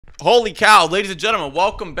Holy cow, ladies and gentlemen,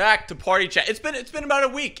 welcome back to Party Chat. It's been about a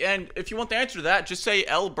week, and if you want the answer to that, just say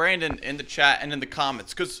L Brandon in the chat and in the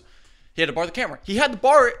comments, because he had to borrow the camera. He had to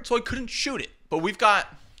borrow it, so he couldn't shoot it. But we've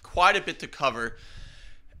got quite a bit to cover.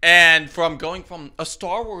 And from going from a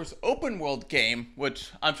Star Wars open world game,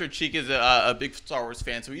 which I'm sure Cheek is a big Star Wars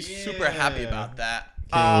fan, so he's super happy about that.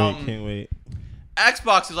 Can't wait.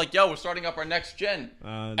 Xbox is like, yo, we're starting up our next gen.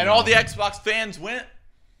 And all the Xbox fans went.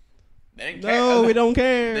 They didn't care. No, we don't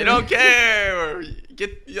care. They don't care.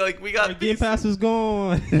 We got our Game Pass is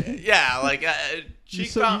gone. Yeah, like you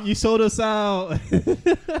sold us out.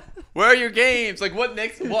 Where are your games? Like, what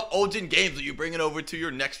old gen games are you bringing over to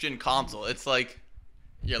your next gen console? It's like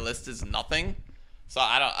your list is nothing. So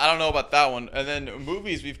I don't know about that one. And then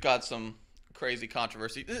movies, we've got some crazy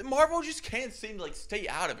controversy. Marvel just can't seem to stay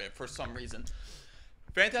out of it for some reason.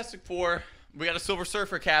 Fantastic Four, we got a Silver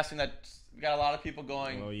Surfer casting that got a lot of people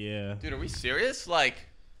going. Oh yeah, dude, are we serious? Like,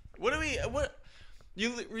 what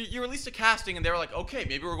you released a casting and they were like, okay,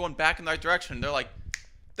 maybe we're going back in the right direction. And they're like,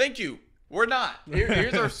 thank you, we're not.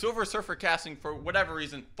 Here's our Silver Surfer casting for whatever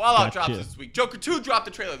reason. Fallout drops this week. Joker 2 dropped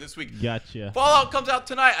the trailer this week. Gotcha. Fallout comes out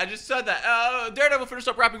tonight. I just said that. Daredevil finished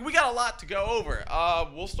up wrapping. We got a lot to go over.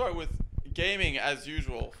 We'll start with gaming as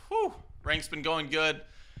usual. Whew. Rank's been going good.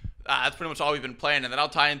 That's pretty much all we've been playing. And then I'll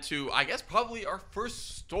tie into, I guess, probably our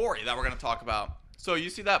first story that we're going to talk about. So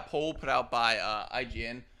you see that poll put out by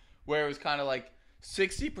IGN where it was kind of like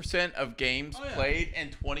 60% of games played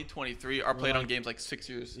in 2023 are played on games like 6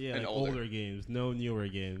 years and older games, no newer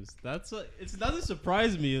games. It doesn't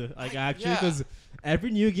surprise me, actually, because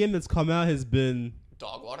every new game that's come out has been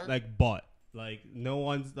dog water, bought. No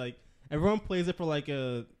one's everyone plays it for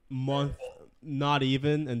a month, not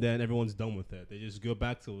even, and then everyone's done with it. They just go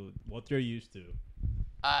back to what they're used to.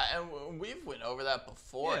 And we've went over that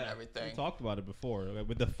before and everything. We talked about it before,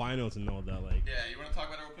 with the finals and all that. Yeah, you want to talk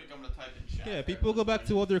about it real quick? I'm gonna type in chat. Yeah, people go back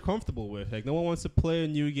to what they're comfortable with. No one wants to play a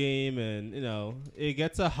new game, and it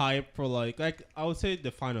gets a hype for I would say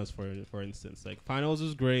the finals for instance. Finals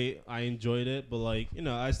was great. I enjoyed it, but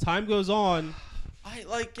as time goes on,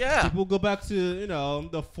 people go back to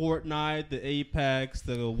the Fortnite, the Apex,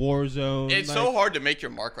 the Warzone. It's so hard to make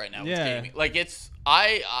your mark right now with gaming.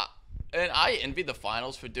 And I envy the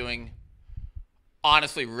finals for doing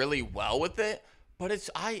honestly really well with it, but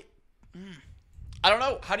I don't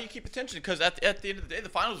know, how do you keep attention? Because at the end of the day, the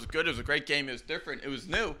finals was good. It was a great game. It was different. It was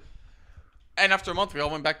new. And after a month, we all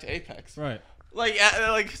went back to Apex. Right.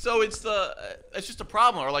 So it's just a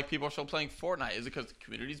problem. Or people are still playing Fortnite. Is it because the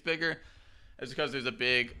community's bigger? Is it because there's a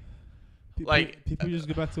big people just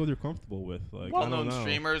go back to what they're comfortable with? Well-known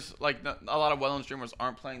streamers, a lot of well-known streamers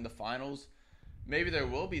aren't playing the finals. Maybe there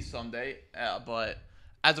will be someday, but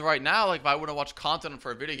as of right now, if I want to watch content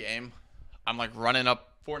for a video game, I'm running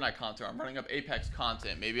up Fortnite content. I'm running up Apex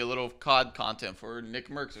content. Maybe a little COD content for Nick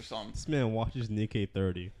Merckx or something. This man watches Nikkei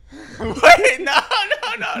 30. Wait, no,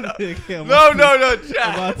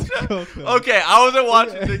 chat. Okay, I wasn't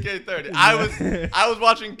watching Nikkei 30. I was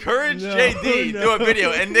watching Courage JD do a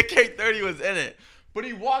video, and Nikkei 30 was in it. But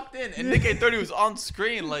he walked in, and Nikkei 30 was on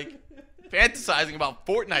screen, fantasizing about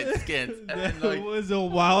Fortnite skins. And that was the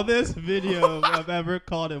wildest video I've ever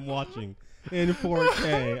caught him watching in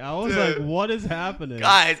 4K. I was like, what is happening?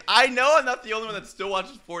 Guys, I know I'm not the only one that still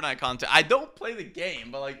watches Fortnite content. I don't play the game,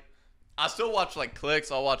 but I still watch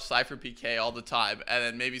clicks. I'll watch Cypher PK all the time, and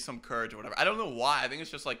then maybe some Courage or whatever. I don't know why. I think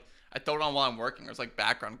it's just I throw it on while I'm working, or it's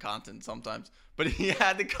background content sometimes. But he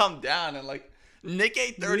had to come down and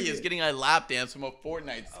Nikkei 30 is getting a lap dance from a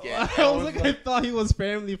Fortnite skin. I thought he was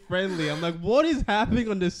family friendly. I'm like, what is happening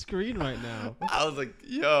on the screen right now? I was like,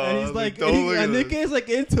 yo. And he's and Nikkei's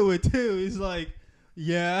into it too. He's like,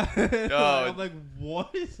 yeah. I'm like,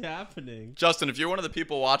 what is happening? Justin, if you're one of the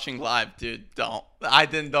people watching live, dude, don't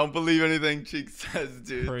believe anything Cheek says,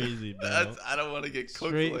 dude. Crazy, bro. I don't want to get cooked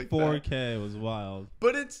straight like 4K that. was wild.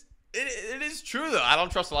 But it is true though. I don't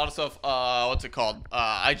trust a lot of stuff. What's it called?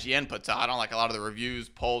 IGN puts out. I don't like a lot of the reviews,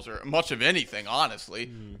 polls, or much of anything, honestly.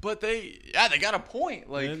 But they got a point.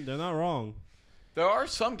 They're not wrong. There are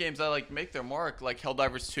some games that make their mark, like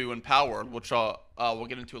Helldivers 2 and Power, which we'll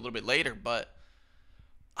get into a little bit later. But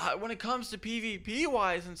when it comes to PvP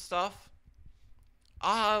wise and stuff,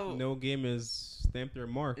 no game has stamped their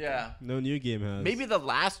mark. Yeah. No new game has. Maybe the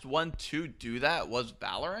last one to do that was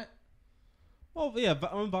Valorant. Oh yeah,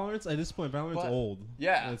 Valorant's at this point. Valorant's old.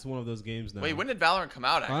 Yeah, it's one of those games now. Wait, when did Valorant come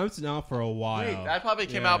out? Valorant's been out for a while. Wait, that probably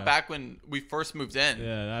came out back when we first moved in.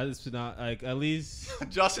 Yeah, that's not at least.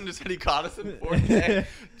 Justin just said he caught us in 4K.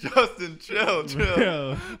 Justin,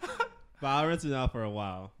 chill. Valorant's been out for a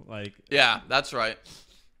while. Yeah, that's right.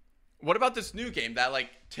 What about this new game that like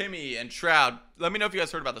Timmy and Shroud? Let me know if you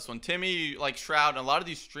guys heard about this one. Timmy, like Shroud, and a lot of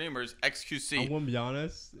these streamers, XQC. I'm gonna be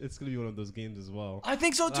honest, it's gonna be one of those games as well. I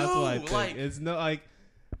think so too. That's what I think. Like It's no like,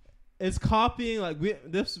 it's copying like we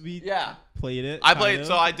yeah. played it. I played,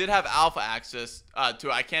 so I did have alpha access to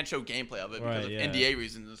it. I can't show gameplay of it because of Right, yeah. NDA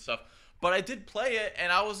reasons and stuff. But I did play it,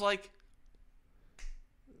 and I was like,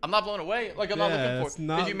 I'm not blown away. Like, I'm not Yeah, looking it's for it.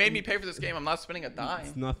 not- Because you made me pay for this game. I'm not spending a It's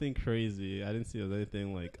dime. nothing crazy. I didn't see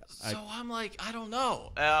anything like. So I'm like, I don't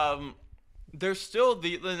know. There's still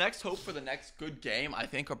the next hope for the next good game, I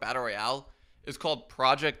think, or Battle Royale, is called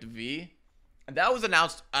Project V. And that was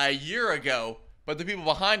announced a year ago. But the people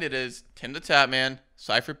behind it is Tim the Tatman,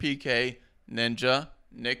 Cypher PK, Ninja,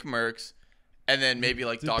 Nick Merckx, and then maybe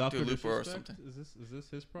like Is it Dr. Looper or Disrespect? something. Is this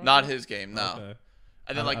his project? Not his game, no. Okay.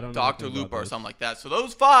 And then I like don't know Dr. anything about Looper or this. something like that. So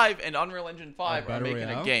those 5 and Unreal Engine 5 are Battle making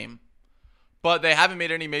a Royale? game. But they haven't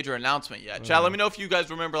made any major announcement yet. Chad, let me know if you guys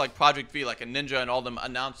remember like Project V, like a Ninja and all them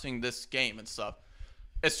announcing this game and stuff.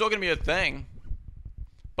 It's still going to be a thing.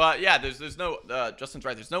 But yeah, there's no, Justin's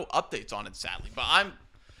right, there's no updates on it sadly. But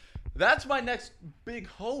that's my next big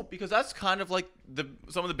hope because that's kind of like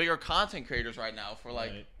some of the bigger content creators right now for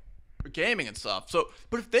like Right. gaming and stuff. So,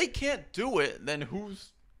 but if they can't do it, then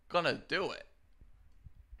who's going to do it?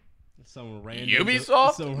 Some random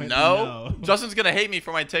Ubisoft? some random- No. Justin's gonna hate me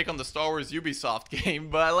for my take on the Star Wars Ubisoft game,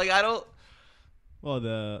 but like I don't. Oh,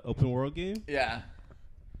 the open world game? Yeah.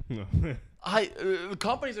 No.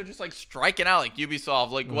 Companies are just like striking out, like Ubisoft,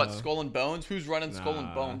 like what Uh-huh. Skull and Bones? Who's running Skull and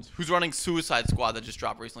Nah. Bones? Who's running Suicide Squad that just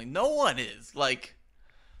dropped recently? No one is. Like,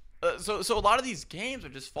 so a lot of these games are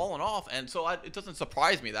just falling off, and so it doesn't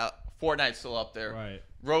surprise me that Fortnite's still up there. Right.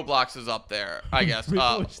 Roblox is up there, I guess. People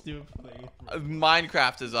are still playing.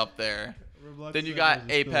 Minecraft is up there. Roblox Then you servers got are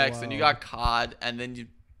still Apex, then you wild. got COD, and then you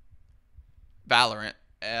Valorant,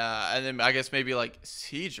 and then I guess maybe like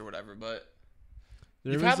Siege or whatever. But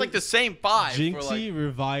There you've was had like the same 5 Jinxie for like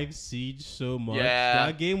revived Siege so much. Yeah.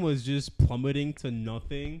 That game was just plummeting to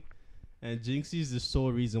nothing, and Jinxie is the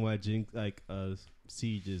sole reason why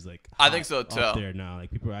Siege is like. I think hot so, too. Up there now,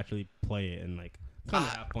 like people actually play it and like kind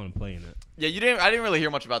of have fun playing it. yeah. I didn't really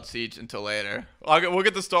hear much about Siege until later. We'll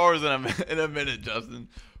get to Star Wars in a minute, Justin.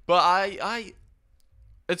 But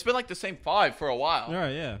it's been like the same 5 for a while. All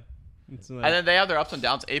right, yeah. It's like, And then they have their ups and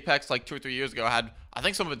downs. Apex, like 2 or 3 years ago, had I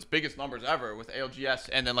think some of its biggest numbers ever with ALGS,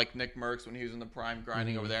 and then like Nick Merckx when he was in the prime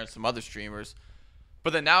grinding over there, and some other streamers.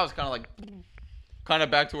 But then now it's kind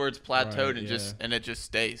of back to where it's plateaued Right, and yeah. it just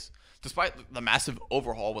stays. Despite the massive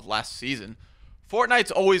overhaul with last season,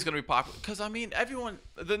 Fortnite's always going to be popular because I mean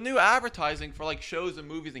the new advertising for like shows and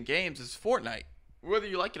movies and games is Fortnite, whether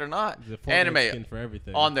you like it or not. the Fortnite Anime skin for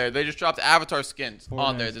everything. on there. They just dropped Avatar skins on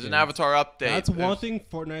Fortnite there. There's an skins. Avatar update. That's one There's- thing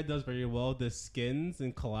Fortnite does very well. The skins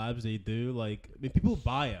and collabs they do, like I mean, people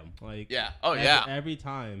buy them. Like Yeah. Oh every, yeah. every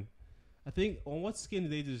time. I think on what skin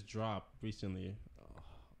did they just drop recently?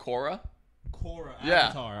 Korra. Korra, Yeah.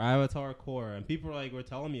 Avatar Korra, and people were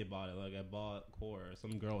telling me about it. Like I bought Korra.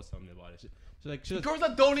 Some girl was telling me about it. She's like, Girls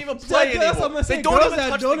that don't even play That's what anymore. I'm gonna say, They don't girls even that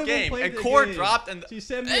touch don't the even game. play And the Core game. dropped and She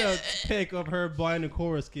sent me a pic of her buying a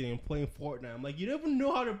Korra skin and playing Fortnite. I'm like, you don't even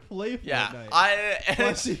know how to play Fortnite. yeah.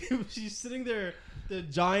 But she's sitting there, the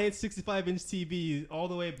giant 65-inch TV all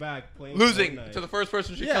the way back playing Losing Fortnite. to the first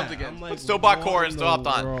person she Yeah, comes against. I'm like, But still bought what Core in and still the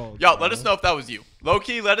hopped on. world, Yo, bro? let us know if that was you.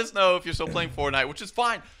 Low-key, let us know if you're still playing Fortnite, which is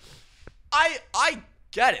fine. I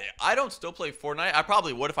get it. I don't still play Fortnite. I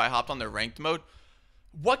probably would if I hopped on their ranked mode.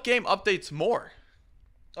 What game updates more?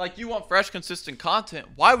 Like, you want fresh, consistent content.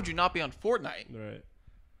 Why would you not be on Fortnite? Right.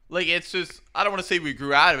 Like, it's just, I don't want to say we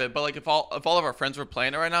grew out of it, but like if all of our friends were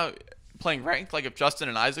playing it right now, playing ranked, like if Justin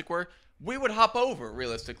and Isaac were, we would hop over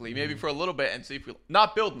realistically, maybe for a little bit and see if we,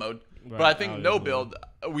 not build mode, but Right, I think out no of build,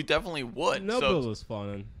 we definitely would. No So, build was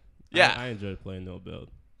fun. Yeah. I enjoyed playing no build.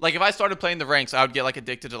 like if I started playing the ranks, I would get like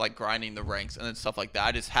addicted to like grinding the ranks and then stuff like that.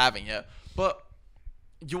 I just haven't yet. But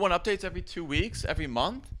you want updates every 2 weeks, every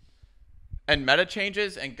month? And meta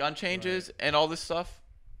changes and gun changes and all this stuff?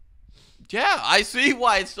 Yeah, I see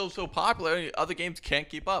why it's still so popular. Other games can't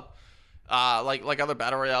keep up. Like other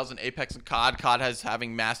battle royales and Apex and COD. COD has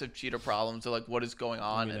having massive cheater problems. So like what is going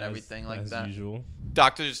on I mean, and everything like as that. usual.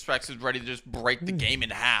 Dr. Disrespect is ready to just break the game in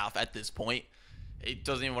half at this point. It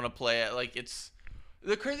doesn't even want to play it. Like it's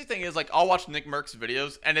the crazy thing is like I'll watch Nick Merck's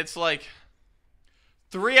videos and it's like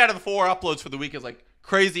 3 out of the 4 uploads for the week is like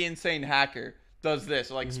crazy insane hacker does this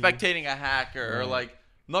or like spectating a hacker or Right. like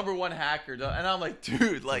number 1 hacker does, and I'm like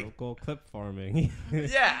dude like Go clip farming.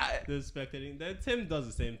 yeah The spectating. That Tim does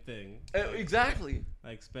the same thing. exactly.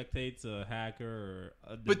 Like spectates a hacker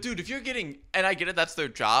or But dude, if you're getting, and I get it, that's their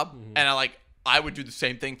job, and I would do the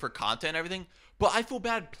same thing for content and everything. but I feel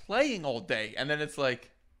bad playing all day, and then it's like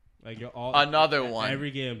Like you're all another one.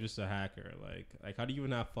 Every game, just a hacker. Like how do you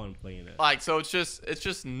even have fun playing it? Like, so it's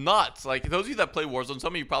just nuts. Like, those of you that play Warzone,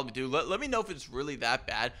 some of you probably do. Let me know if it's really that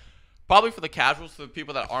bad. Probably for the casuals, for the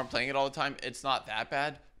people that aren't playing it all the time, it's not that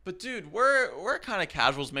bad. But dude, we're kind of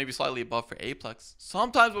casuals, maybe slightly above for Aplex.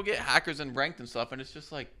 Sometimes we'll get hackers and ranked and stuff, and it's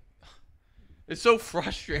just like, it's so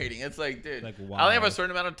frustrating. It's like, dude, Like, I only have why? a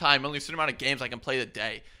certain amount of time, only a certain amount of games I can play a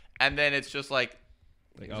day, and then it's just like,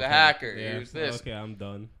 Like, who's a hacker? yeah, Who's this? Okay, I'm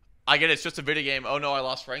done. I get it's just a video game. Oh no, I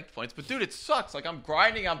lost ranked points. But dude, it sucks. Like, I'm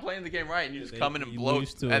grinding, I'm playing the game right, and you just come in and You blow.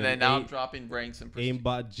 lose to And then an now I'm dropping ranks and prestige.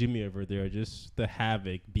 Aimbot Jimmy over there, just the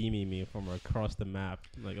havoc beaming me from across the map.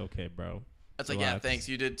 Like, okay, bro. It's like, yeah, relax. thanks.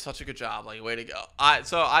 You did such a good job. Like, way to go. I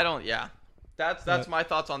don't. Yeah, that's my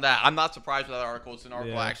thoughts on that. I'm not surprised with that article. It's an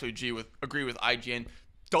article I Yeah. actually agree with IGN.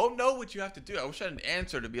 Don't know what you have to do. I wish I had an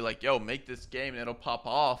answer to be like, yo, make this game and it'll pop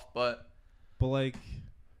off. But like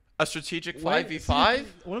a strategic when- 5v5. see,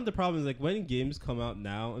 one of the problems, like when games come out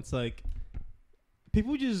now, it's like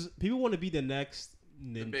people want to be the next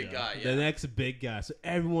ninja, big guy, the yeah. next big guy. So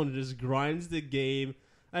everyone just grinds the game.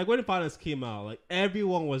 Like when the finals came out, like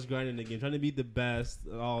everyone was grinding the game, trying to be the best,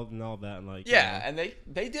 and all that, and like Yeah, you know. and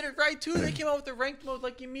they did it right too. They came out with the ranked mode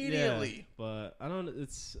like immediately. Yeah, but I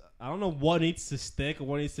don't know what needs to stick or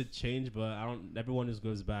what needs to change, but everyone just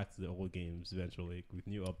goes back to the old games eventually with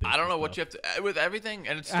new updates. I don't know and what you stuff. have to with everything,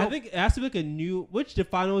 and it's still, I think it has to be like a new, which the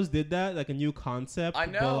finals did that, like a new concept. I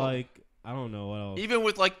know. But like I don't know what else. even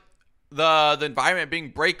with like the environment being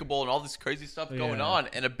breakable and all this crazy stuff going Yeah. on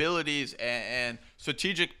and abilities and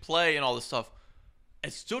strategic play and all this stuff,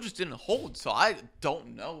 it still just didn't hold. So I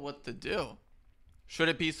don't know what to do. Should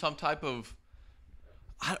it be some type of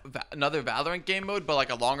another Valorant game mode, but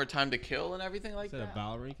like a longer time to kill and everything like Is that that? a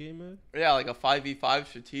Valorant game mode? Yeah, like a 5v5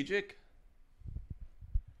 strategic.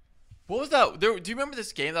 What was that? Do you remember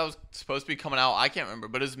this game that was supposed to be coming out? I can't remember,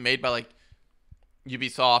 but it was made by like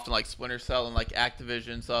Ubisoft and like Splinter Cell and like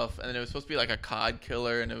Activision stuff, and then it was supposed to be like a COD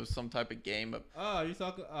killer, and it was some type of game. But You're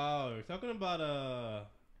talking about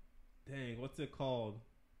dang, what's it called?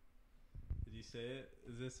 Did you say it?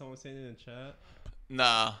 Is this someone saying it in chat?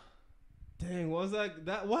 nah. Dang, what was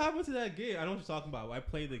that? What happened to that game? I know what you're talking about. I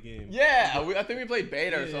played the game. Yeah, I think we played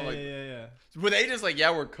beta or yeah, something. yeah. Were they just like, yeah,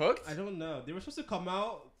 we're cooked? I don't know. They were supposed to come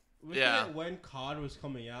out. Yeah. When COD was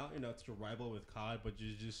coming out, to rival with COD, but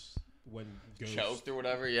you just went ghost. Choked or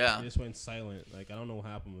whatever. Yeah. You just went silent. Like I don't know what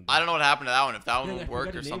happened with that. I don't know what happened to that one. If that one Yeah, I would forgot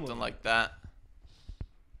work the or name something of it. like that.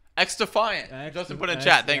 X Defiant. Justin put in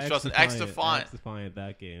chat. Thanks, Justin. X Defiant. X Defiant,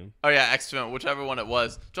 that game. Oh yeah, X Defiant. Whichever one it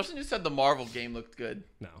was. Justin just said the Marvel game looked good.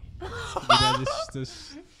 No. Yeah,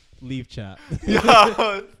 just leave chat.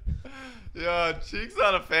 Yeah, Cheek's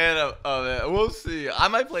not a fan of it. We'll see. I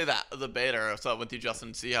might play the beta or something with you, Justin,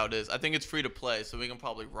 and see how it is. I think it's free to play, so we can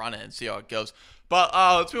probably run it and see how it goes. But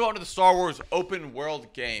let's move on to the Star Wars open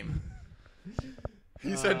world game.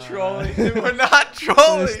 He said trolling. We're not The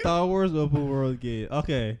trolling. Star Wars open world game.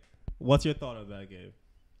 Okay. What's your thought of that game?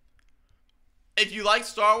 If you like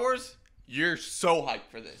Star Wars, you're so hyped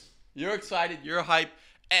for this. You're excited. You're hyped.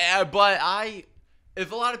 But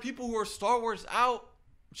if a lot of people who are Star Wars out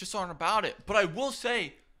just aren't about it. But I will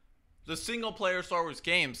say, the single player Star Wars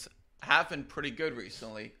games have been pretty good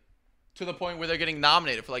recently, to the point where they're getting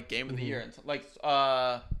nominated for like Game of the Year and like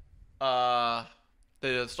the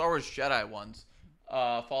Star Wars Jedi ones,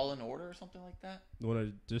 Fallen Order or something like that. The one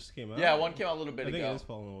that just came out? Yeah, one came out a little I bit think ago. it is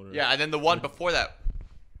Fallen Order. Yeah, and then the one before that,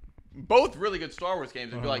 both really good Star Wars games.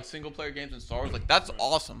 If you Uh-huh. like single player games and Star Wars, like that's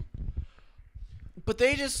awesome. But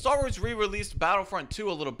Star Wars re-released Battlefront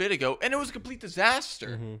 2 a little bit ago, and it was a complete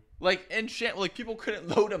disaster. Mhm. Like like people couldn't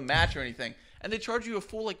load a match or anything, and they charge you a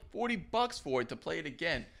full like $40 for it to play it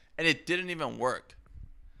again, and it didn't even work.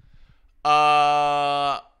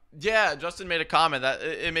 Yeah, Justin made a comment that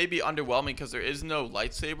it may be underwhelming because there is no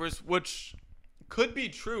lightsabers, which could be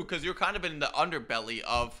true because you're kind of in the underbelly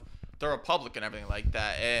of the Republic and everything like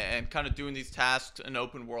that, and kind of doing these tasks and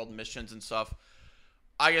open world missions and stuff.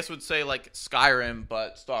 I guess would say like Skyrim,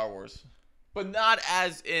 but Star Wars, but not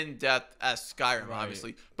as in depth as Skyrim, Right.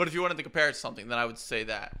 obviously. But if you wanted to compare it to something, then I would say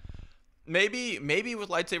that maybe with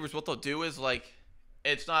lightsabers, what they'll do is like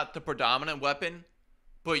it's not the predominant weapon,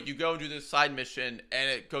 but you go and do this side mission, and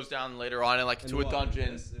it goes down later on in like to a dungeon.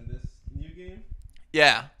 In this new game?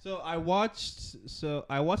 Yeah, So I watched an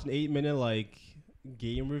 8-minute like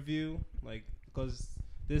game review, like because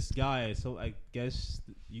this guy, so I guess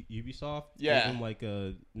Ubisoft Yeah. gave him like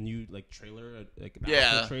a new like trailer, like an Yeah.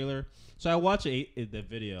 actual trailer. So I watched the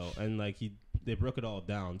video and like they broke it all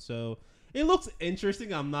down. So it looks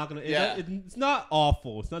interesting. I'm not gonna. Yeah. It's not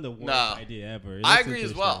awful. It's not the worst No. idea ever. It I looks agree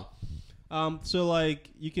as interesting. well. So like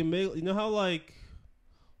you can make, you know how like,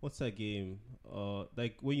 what's that game?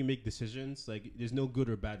 Like when you make decisions, like there's no good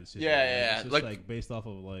or bad decision. Yeah, right? yeah, It's just like- like based off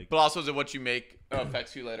of like. But also, is it what you make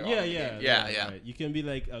affects you later on? Yeah, in the yeah, game? Yeah. Right. You can be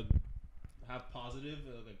like have positive,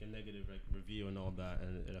 like a negative like review and all that,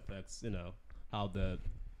 and it affects how the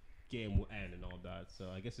game will end and all that. So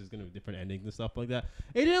I guess there's gonna be different endings and stuff like that.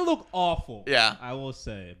 It didn't look awful. Yeah. I will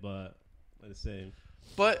say, but the same.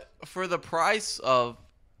 But for the price of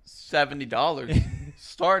 $70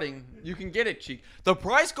 starting, you can get it cheap. The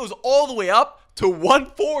price goes all the way up to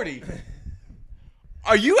 $140.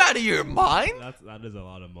 Are you out of your mind? That is a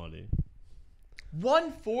lot of money.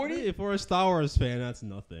 $140? If we're a Star Wars fan, that's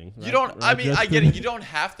nothing. You don't. I mean, I get it. You don't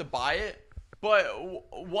have to buy it, but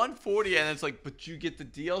 $140, and it's like, but you get the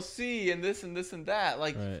DLC and this and this and that.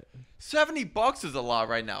 Like, Right. $70 is a lot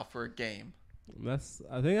right now for a game. I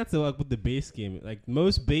think that's like with the base game. Like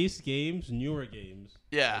most base games, newer games,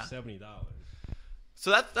 Yeah. are $70.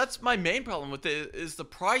 So that's my main problem with it is the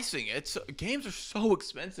pricing. Games are so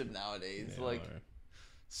expensive nowadays. They Like are.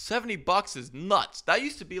 $70 is nuts. That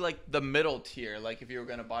used to be like the middle tier. Like if you were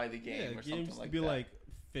gonna buy the game or games something used to like be that. like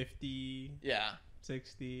 50, Yeah,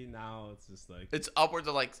 60. Now it's just like it's upwards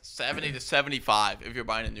of like 70 to 75 if you're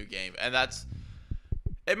buying a new game, and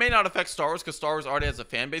it may not affect Star Wars because Star Wars already has a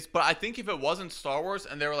fan base. But I think if it wasn't Star Wars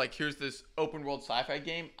and they were like, here's this open world sci-fi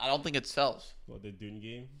game, I don't think it sells. what, the Dune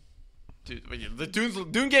game. Dude, the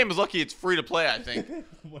Dune game is lucky it's free to play. I think.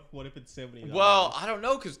 What if it's $70? Well, I don't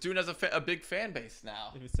know because Dune has a big fan base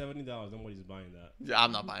now. if it's $70, nobody's buying that. Yeah,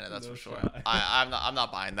 I'm not buying it. That's No for sure. shot. I'm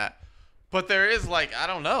not buying that. But there is like I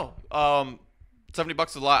don't know. $70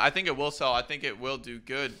 is a lot. I think it will sell. I think it will do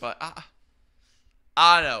good. But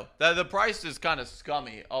I don't know. The price is kind of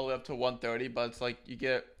scummy all the way up to $130. But it's like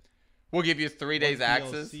we'll give you 3 days What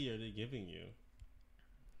access. DLC are they giving you?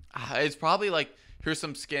 It's probably like here's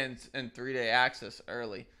some skins and 3-day access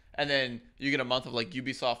early, and then you get a month of like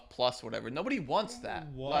Ubisoft Plus, whatever. Nobody wants that.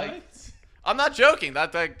 What? Like, I'm not joking.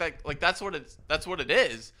 That's what it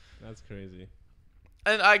is. That's crazy.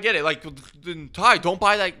 And I get it. Like, Ty, don't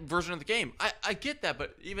buy that version of the game. I get that,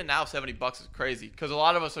 but even now, $70 is crazy because a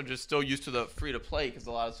lot of us are just still used to the free to play because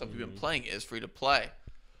a lot of stuff we've been playing is free to play.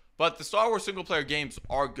 But the Star Wars single player games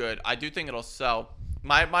are good. I do think it'll sell.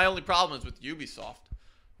 My only problem is with Ubisoft.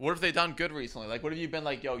 What have they done good recently? Like, what have you been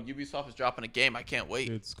like? Yo, Ubisoft is dropping a game. I can't wait.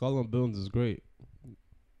 Dude, Skull and Bones is great.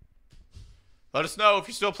 Let us know if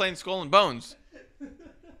you're still playing Skull and Bones.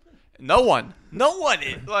 No one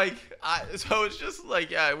is like. So it's just like,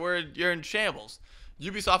 yeah, you're in shambles.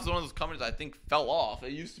 Ubisoft is one of those companies I think fell off.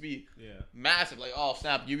 It used to be massive. Like, oh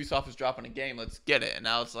snap, Ubisoft is dropping a game. Let's get it. And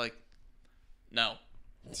now it's like, no,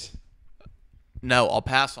 I'll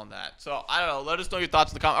pass on that. So I don't know. Let us know your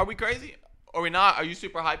thoughts in the comments. Are we crazy? Are we not? Are you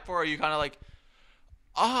super hyped for it? Or are you kind of like,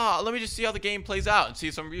 let me just see how the game plays out and see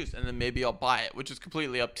some reviews, and then maybe I'll buy it, which is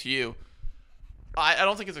completely up to you. I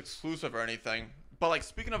don't think it's exclusive or anything. But like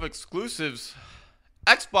speaking of exclusives,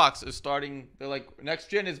 Xbox is starting. They're like next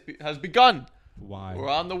gen has begun. Why? We're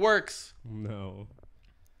on the works. No.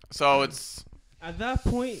 So it's At that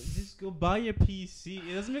point, just go buy your PC.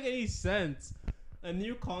 It doesn't make any sense. A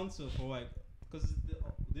new console for like, because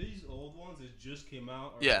these old ones that just came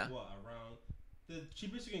out are Yeah. like, what, around the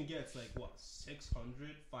cheapest you can get is like what, 600,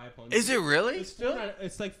 500. is it really?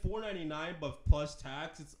 It's like $499, but plus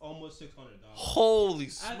tax, it's almost $600. Holy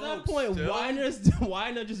At smokes! that point, dude.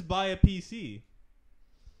 why not just buy a PC?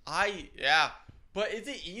 But is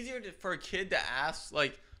it easier for a kid to ask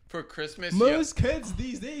like for Christmas? Most kids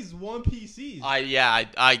these days want PCs. I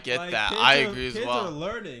get Like, that. kids I are- agree as kids well. are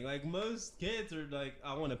learning. Like most kids are like,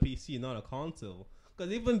 I want a PC, not a console,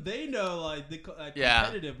 because even they know like Yeah.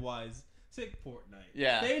 competitive wise, it's like Fortnite.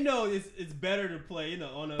 Yeah. They know it's better to play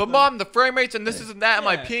on a. But mom, the frame rates and this isn't that, and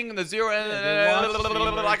my Yeah. ping and the zero, and they watch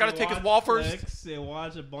streamers, I gotta they take his watch wall first. Flicks, they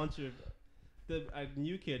watch a bunch of a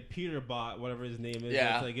new kid, Peterbot, whatever his name is.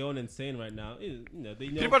 Yeah. It's like going insane right now. They know.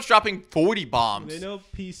 Pretty much dropping 40 bombs. They know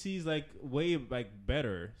PCs like way like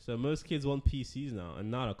better. So most kids want PCs now and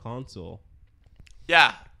not a console.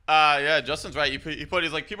 Yeah. Justin's right. He put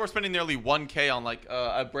he's like people are spending nearly $1,000 on like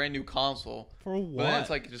a brand new console. For what? But then it's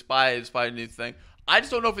like just buy a new thing. I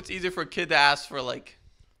just don't know if it's easier for a kid to ask for like,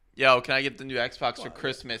 yo, can I get the new Xbox for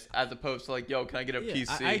Christmas, as opposed to like, yo, can I get a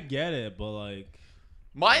PC? I get it, but like,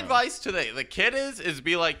 My advice to the kid is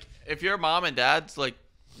be like, if your mom and dad's like,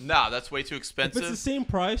 nah, that's way too if expensive. it's the same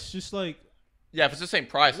price, just like Yeah, if it's the same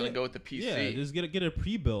price, then go with the PC. yeah, just get a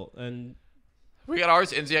pre-built and We got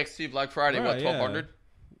ours NZXT Black Friday. Right, What, 1,200?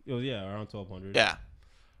 around 1,200. Yeah.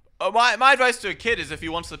 My advice to a kid is if he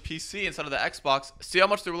wants the PC instead of the Xbox, see how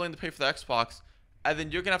much they're willing to pay for the Xbox, and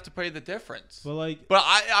then you're gonna have to pay the difference. But like, But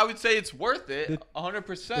I would say it's worth it,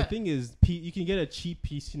 100%. the thing is, you can get a cheap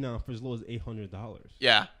PC now for as low as $800.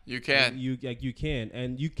 Yeah, you can. You can,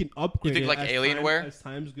 and you can upgrade. You think it like as Alienware? as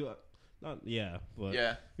times go. But Yeah.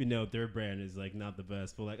 we know their brand is like not the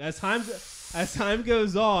best. But like as time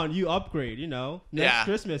goes on, you upgrade. Next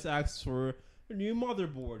Christmas asks for a new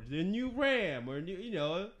motherboard, a new RAM, or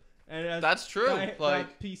new, and That's true. That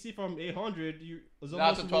PC from 800, is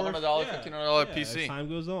now it's a almost $1,200, $1,500 As PC. time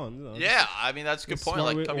goes on. Yeah, I mean that's a good point.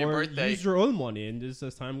 Like come your birthday, use your own money, and just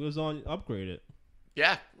as time goes on, upgrade it.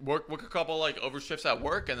 yeah, work a couple like overshifts at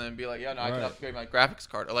work, and then be like, yeah, no, I can upgrade my graphics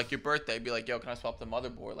card. Or like your birthday, be like, yo, can I swap the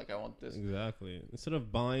motherboard? Like I want this. Exactly. Instead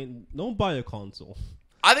of don't buy a console.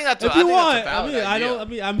 I think that's If you want, that's a valid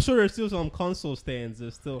idea. I'm sure there's still some console stands.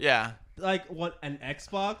 There's still Yeah. like what an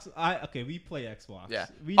Xbox. We play Xbox. Yeah.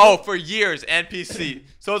 We For years and PC.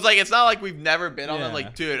 So it's not like we've never been on them. Yeah.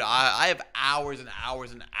 Like, dude, I have hours and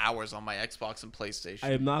hours and hours on my Xbox and PlayStation.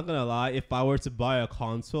 I'm not gonna lie. If I were to buy a new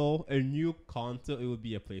console, it would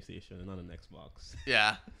be a PlayStation and not an Xbox.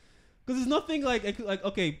 Yeah. Because there's nothing like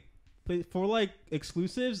okay, for like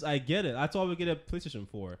exclusives. I get it. That's all we get a PlayStation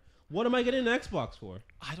for. What am I getting an Xbox for?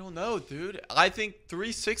 I don't know, dude. I think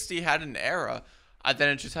 360 had an era. Then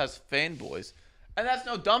it just has fanboys. And that's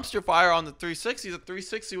no dumpster fire on the 360. The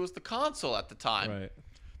 360 was the console at the time. Right.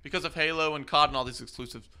 Because of Halo and COD and all these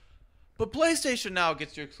exclusives. But PlayStation now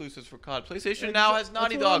gets your exclusives for COD. PlayStation now has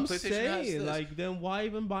Naughty Dog. PlayStation has this. Like, then why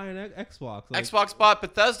even buy an Xbox? Like, Xbox bought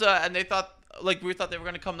Bethesda, and we thought they were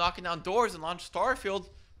going to come knocking down doors and launch Starfield.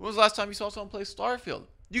 When was the last time you saw someone play Starfield?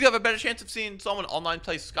 You have a better chance of seeing someone online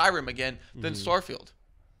play Skyrim again than Starfield.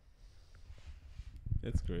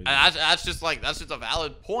 It's crazy. And that's just a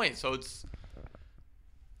valid point. So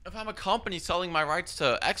if I'm a company selling my rights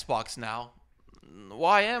to Xbox now,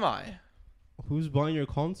 why am I? Who's buying your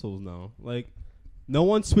consoles now? Like, no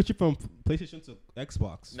one's switching from PlayStation to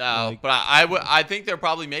Xbox. No, like, but I think there are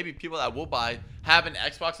probably maybe people that will have an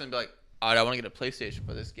Xbox and be like, all right, I want to get a PlayStation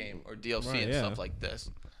for this game or DLC and stuff like this.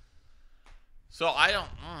 So I don't.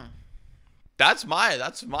 That's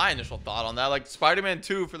my initial thought on that. Like Spider-Man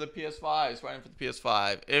 2 for the PS5, Spider-Man for the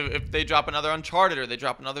PS5. If they drop another Uncharted or they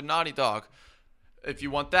drop another Naughty Dog, if you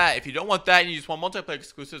want that. If you don't want that and you just want multiplayer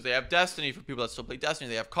exclusives, they have Destiny for people that still play Destiny.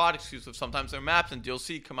 They have COD exclusives. Sometimes their maps and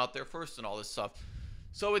DLC come out there first and all this stuff.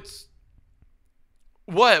 So it's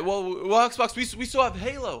what? Well, Xbox, we still have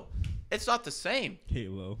Halo. It's not the same.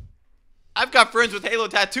 Halo. I've got friends with Halo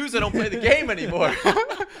tattoos that don't play the game anymore.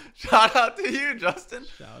 Shout out to you, Justin.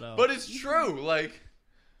 Shout out. But it's true. Like,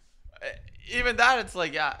 even that, it's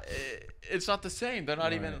like, yeah, it's not the same. They're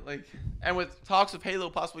not even like. And with talks of Halo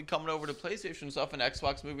possibly coming over to PlayStation and stuff and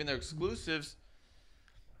Xbox moving their exclusives.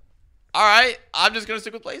 All right, I'm just gonna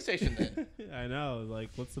stick with PlayStation then. I know.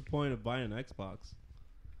 Like, what's the point of buying an Xbox?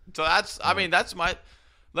 So that's my.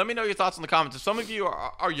 Let me know your thoughts in the comments. If some of you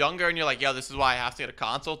are younger and you're like, yeah, this is why I have to get a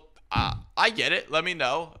console. I get it. Let me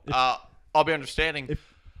know. I'll be understanding.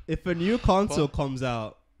 If a new console comes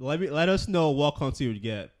out, let us know what console you would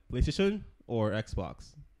get: PlayStation or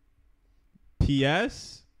Xbox,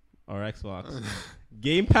 PS or Xbox,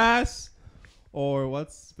 Game Pass or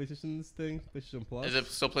what's PlayStation's thing? PlayStation Plus. Is it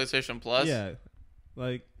still PlayStation Plus? Yeah,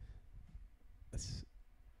 like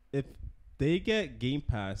if they get Game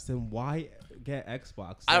Pass, then why get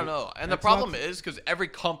Xbox? I don't know. And the problem is because every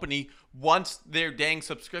company wants their dang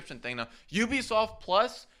subscription thing now. Ubisoft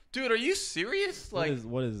Plus, dude, are you serious? Like,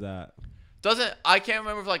 what is that? I can't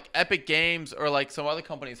remember if like Epic Games or like some other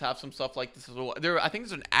companies have some stuff like this as well. I think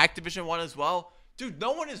there's an Activision one as well. Dude,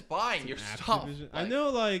 no one is buying your stuff. Like, I know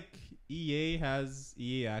like EA has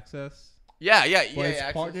EA Access. Yeah, but EA it's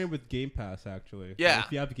Access. partnered with Game Pass actually. Yeah. Like,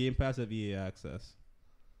 if you have Game Pass, you have EA Access.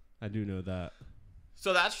 I do know that.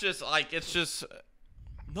 So that's just like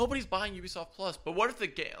nobody's buying Ubisoft Plus. But what if the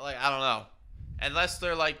game, like, I don't know, unless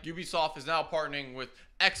they're like Ubisoft is now partnering with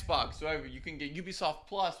Xbox, so you can get Ubisoft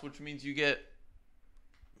Plus, which means you get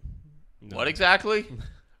what exactly?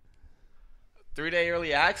 3-day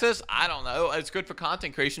early access? I don't know. It's good for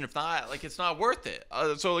content creation. If not, like, it's not worth it.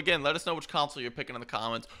 So again, let us know which console you're picking in the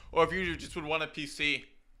comments, or if you just would want a PC.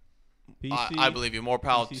 I believe you. More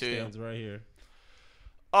power PC to you. stands right here.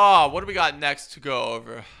 Oh, what do we got next to go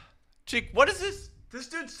over? Cheek, what is this? This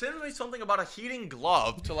dude sent me something about a heating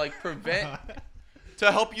glove to like prevent, to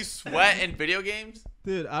help you sweat in video games.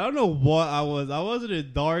 Dude, I don't know what I was. I was in the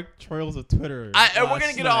dark trails of Twitter. And we're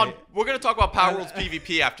gonna get on. We're gonna talk about Power Rules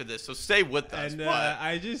PvP after this, so stay with us. And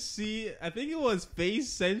I just see. I think it was Face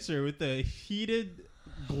Sensor with a heated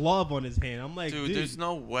glove on his hand. I'm like, dude, there's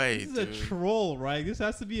no way. This is a troll, right? This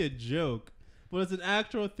has to be a joke. but it's an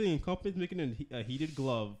actual thing. Companies making a heated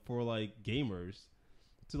glove for like gamers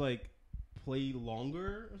to like play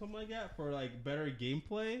longer or something like that for like better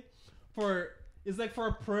gameplay. It's like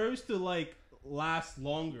for pros to like last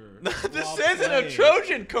longer. This isn't a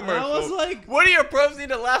Trojan commercial. I was like, what do your pros need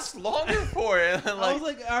to last longer for? And then, I was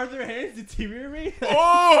like, are their hands deteriorating?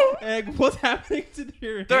 Oh! Like, what's happening to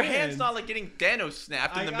their Their hands not like getting Thanos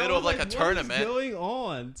snapped in the middle of like a tournament. What's going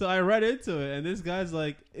on? So I read into it, and this guy's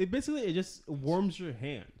like, it just warms your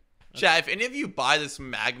hand. Chat, if any of you buy this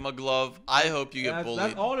magma glove, I hope you get bullied.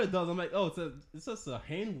 That's all it does. I'm like, oh, it's just a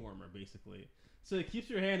hand warmer basically. So it keeps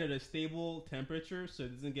your hand at a stable temperature, so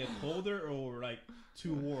it doesn't get colder or like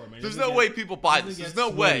too warm. There's no way people buy this. There's no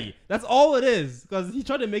way. That's all it is. Because he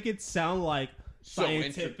tried to make it sound like so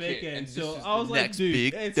scientific, and so I was like,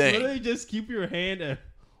 dude, it's literally just keep your hand at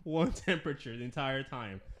one temperature the entire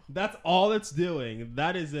time. That's all it's doing.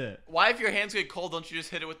 That is it. Why, if your hands get cold, don't you just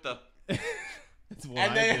hit it with the? That's why.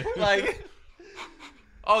 And then like.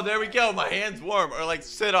 Oh, there we go. My hand's warm, or like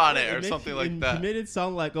sit on it, or something like that. You made it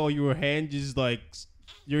sound like, oh, your hand just like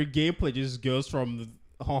your gameplay just goes from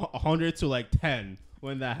 100 to like 10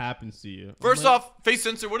 when that happens to you. First off, Face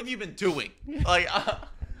Sensor, what have you been doing? Like,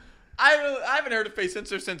 I haven't heard of Face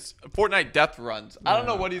Sensor since Fortnite Death Runs. I don't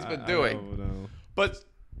know what he's been doing. I don't know. But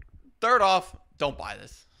third off, don't buy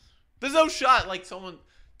this. There's no shot. Like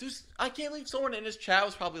I can't believe someone in his chat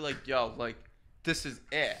was probably like, yo, like this is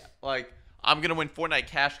it. Like. I'm going to win Fortnite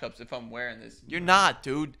Cash Cups if I'm wearing this. You're not,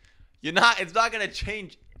 dude. You're not. It's not going to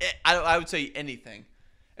change, I would say, anything.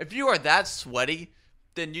 If you are that sweaty,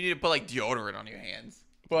 then you need to put, like, deodorant on your hands.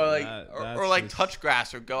 But, like, or like, touch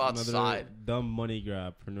grass or go outside. Dumb money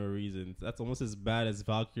grab for no reason. That's almost as bad as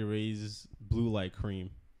Valkyrie's blue light cream.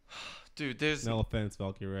 Dude, there's... No offense,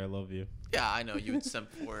 Valkyrie. I love you. Yeah, I know. You would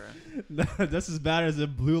simp for her. That's as bad as a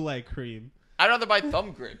blue light cream. I'd rather buy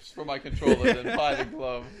thumb grips for my controller than buy the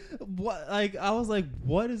glove. What? Like, I was like,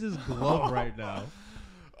 what is this glove right now?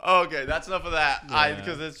 Okay, that's enough of that. Yeah.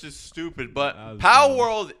 Because it's just stupid. But Power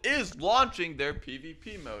World is launching their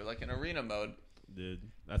PvP mode, like an arena mode. Dude,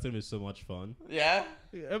 that's gonna be so much fun. Yeah?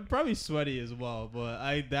 I'm probably sweaty as well,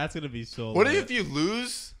 but that's gonna be so. What if you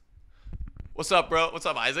lose? What's up, bro? What's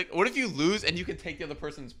up, Isaac? What if you lose and you can take the other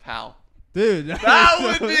person's PAL? Dude, that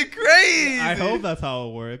would be crazy. I hope that's how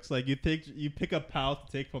it works. Like you pick a PAL to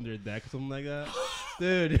take from their deck or something like that.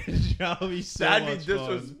 Dude, that would be so That'd much be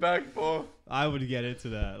disrespectful. Fun. I would get into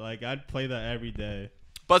that. Like I'd play that every day.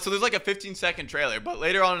 But so there's like a 15-second trailer. But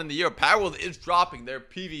later on in the year, Power World is dropping their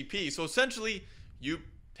PvP. So essentially, you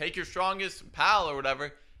take your strongest PAL or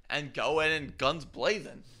whatever and go in and guns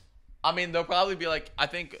blazing. I mean, there'll probably be like I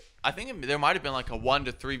think there might have been like a 1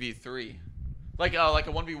 to 3v3. Like a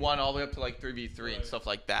 1v1 all the way up to like 3v3 and stuff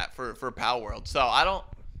like that for Power World. So I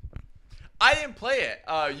didn't play it.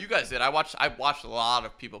 You guys did. I watched a lot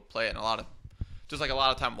of people play it and a lot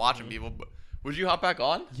of time watching people. But would you hop back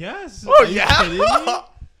on? Yes. Oh yeah.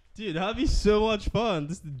 Dude, that'd be so much fun.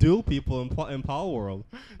 Just to duel people in Power World.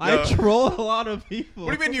 I troll a lot of people.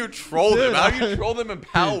 What do you mean you troll them? How do you troll them in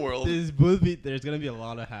Power World? There's gonna be a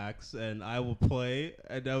lot of hacks, and I will play,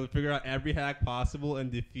 and I will figure out every hack possible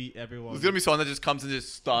and defeat everyone. There's gonna be someone that just comes and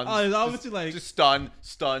just stuns. Oh, it's obviously like just stun.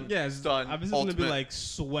 Yeah, stun. Obviously, it's gonna be like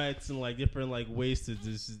sweats and like different like ways to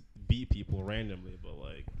just beat people randomly, but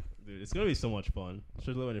like. Dude, it's gonna be so much fun,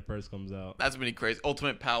 especially when it first comes out. That's gonna be crazy.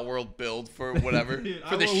 Ultimate Power World build for whatever. Dude,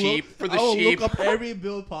 for the sheep. I will look up every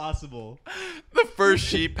build possible. The first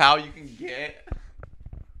sheep PAL you can get.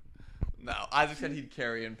 No, Isaac said he'd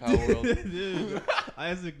carry in Power World. Dude,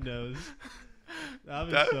 Isaac knows.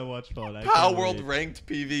 That'd be so much fun. Power World ranked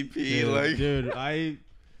PvP, dude,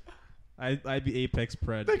 I'd be Apex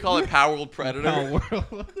Pred. They call it Power World Predator. Power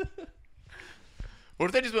World. What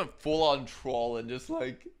if they just went full on troll and just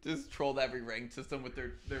trolled every rank system with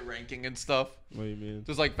their ranking and stuff? What do you mean?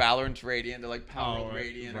 Just like Valorant's Radiant, they're like Power World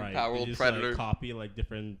Radiant or Power World Predator. Like, copy like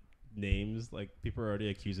different names like people are already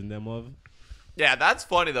accusing them of. Yeah, that's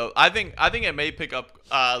funny though. I think it may pick up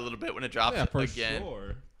a little bit when it drops again.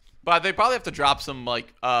 Sure. But they probably have to drop some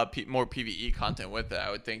like more PvE content with it, I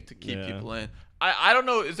would think, to keep people in. I don't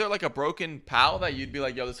know. Is there like a broken PAL that you'd be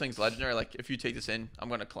like, yo, this thing's legendary? Like if you take this in, I'm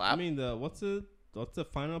gonna clap. I mean, what's the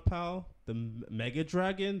final PAL? The Mega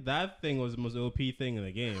Dragon? That thing was the most OP thing in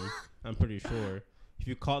the game. I'm pretty sure. If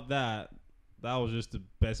you caught that was just the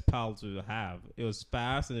best PAL to have. It was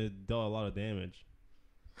fast and it dealt a lot of damage.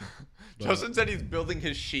 Justin said he's building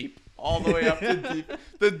his sheep all the way up to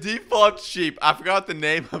the default sheep. I forgot the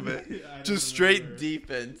name of it. Just straight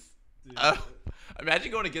defense.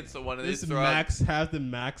 Imagine going against one of these. Have the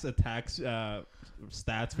max attacks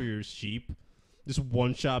stats for your sheep. Just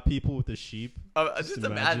one shot people with the sheep. Just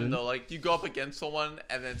imagine though, like you go up against someone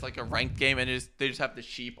and then it's like a ranked game and they just have the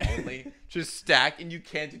sheep only, just stack, and you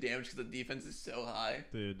can't do damage because the defense is so high.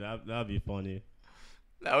 Dude, that'd be funny.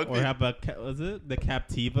 That would or be. How about was it the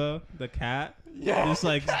Captiva, the cat? Yeah.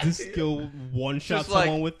 Just kill one shot Just, like,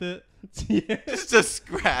 someone with it. Yeah. Just a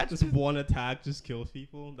scratch. Just one attack, just kills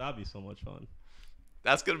people. That'd be so much fun.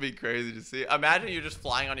 That's gonna be crazy to see. Imagine you're just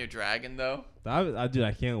flying on your dragon though, Dude,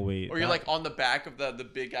 I can't wait. or you're like on the back of the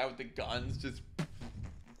big guy with the guns, just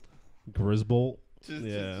Grisbolt. just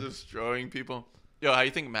Yeah. destroying people. Yo, how you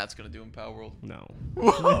think Matt's gonna do in Power World? No.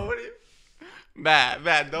 Whoa, what do you? Matt,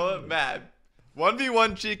 don't let Matt.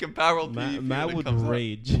 1v1 cheek in Power World. Matt would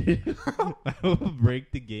rage. Matt would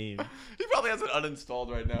break the game. He probably has it uninstalled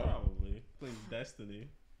right now. Probably playing Destiny.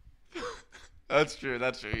 That's true.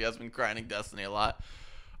 He has been grinding Destiny a lot.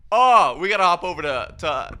 Oh, we gotta hop over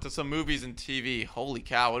to some movies and TV. Holy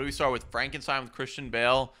cow! What do we start with? Frankenstein with Christian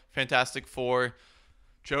Bale, Fantastic Four,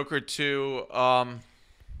 Joker 2.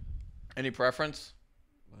 Any preference?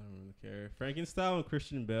 I don't really care. Frankenstein with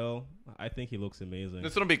Christian Bale. I think he looks amazing.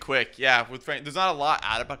 This one'll be quick. Yeah, with Frank, there's not a lot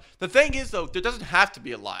added. But the thing is, though, there doesn't have to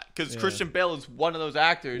be a lot because Christian Bale is one of those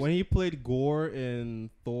actors. When he played Gore in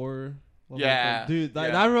Thor. Yeah, dude,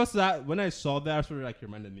 that when I saw that, that's what it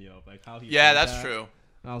reminded me of, like how he. Yeah, that's true.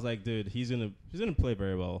 And I was like, dude, he's gonna play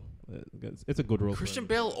very well. It's a good role. Christian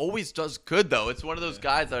Bale always does good though. It's one of those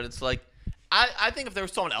guys that it's like, I think if there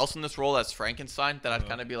was someone else in this role as Frankenstein, that I'd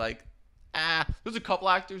kind of be like, There's a couple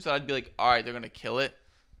actors that I'd be like, all right, they're gonna kill it.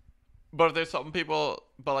 But if there's some people,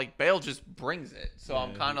 but like Bale just brings it, so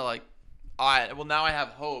I'm kind of like, all right, well now I have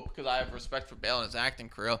hope because I have respect for Bale and his acting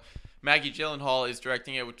career. Maggie Gyllenhaal is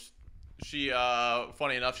directing it, which. She,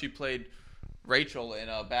 funny enough, she played Rachel in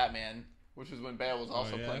Batman, which is when Bale was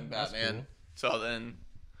also playing Batman. Cool.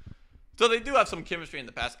 So they do have some chemistry in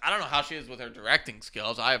the past. I don't know how she is with her directing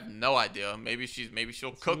skills. I have no idea. Maybe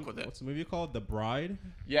she'll cook with it. What's the movie called? The Bride?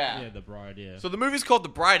 Yeah. Yeah, The Bride, yeah. So the movie's called The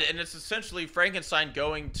Bride, and it's essentially Frankenstein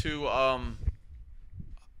going to, I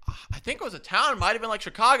think it was a town. It might have been like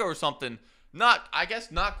Chicago or something. Not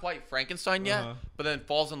quite Frankenstein yet, but then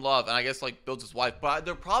falls in love and I guess like builds his wife. But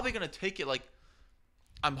they're probably gonna take it like,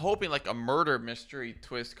 I'm hoping like a murder mystery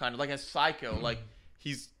twist, kind of like a Psycho. Like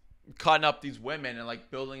he's cutting up these women and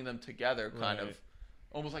like building them together, kind of,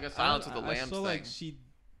 almost like a Silence of the Lambs thing. Like she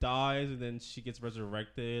dies and then she gets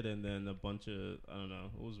resurrected and then a bunch of I don't know.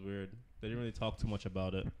 It was weird. They didn't really talk too much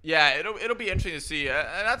about it. Yeah, it'll be interesting to see,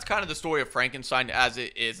 and that's kind of the story of Frankenstein as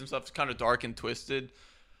it is and stuff. It's kind of dark and twisted.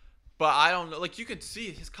 But I don't know. Like, you could see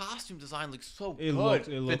his costume design looks so good. It looks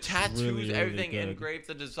the tattoos, really, everything really engraved,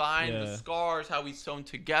 the design, the scars, how he's sewn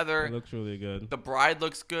together. It looks really good. The bride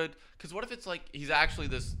looks good. Because what if it's like he's actually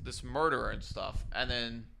this murderer and stuff, and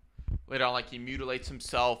then later on, like, he mutilates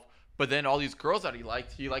himself, but then all these girls that he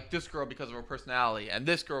liked this girl because of her personality, and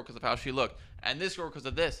this girl because of how she looked, and this girl because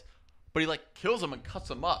of this. But he, like, kills them and cuts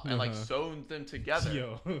them up and, like, sews them together.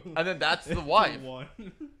 Yo. And then that's the wife.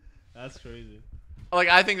 That's crazy. Like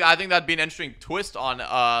I think that'd be an interesting twist on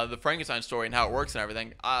the Frankenstein story and how it works and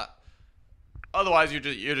everything. Otherwise, you're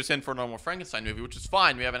just in for a normal Frankenstein movie, which is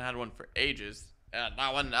fine. We haven't had one for ages.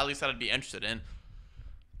 Not one at least that I'd be interested in.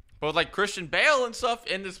 But with like Christian Bale and stuff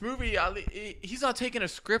in this movie, he's not taking a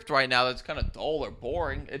script right now that's kind of dull or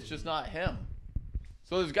boring. It's just not him.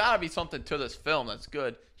 So there's got to be something to this film that's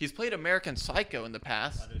good. He's played American Psycho in the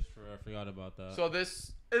past. That is true. I forgot about that. So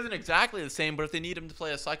this isn't exactly the same, but if they need him to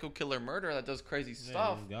play a psycho killer murderer that does crazy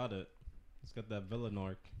stuff. He's got it. He's got that villain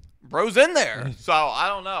arc. Bro's in there. So I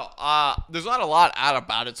don't know. There's not a lot out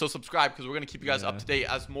about it. So subscribe because we're going to keep you guys up to date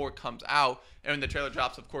as more comes out. And when the trailer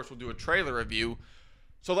drops, of course, we'll do a trailer review.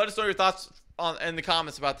 So let us know your thoughts in the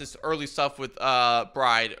comments about this early stuff with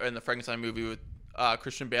Bride in the Frankenstein movie with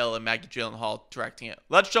Christian Bale and Maggie Gyllenhaal directing it.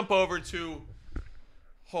 Let's jump over to...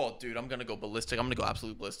 Oh, dude, I'm going to go ballistic. I'm going to go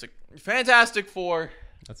absolute ballistic. Fantastic Four.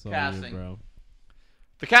 That's all casting. you, bro.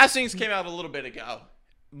 The castings came out a little bit ago.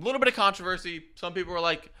 A little bit of controversy. Some people were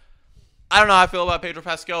like, I don't know how I feel about Pedro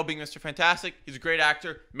Pascal being Mr. Fantastic. He's a great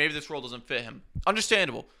actor. Maybe this role doesn't fit him.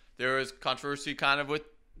 Understandable. There was controversy kind of with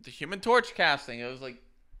the Human Torch casting. It was like,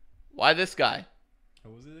 why this guy?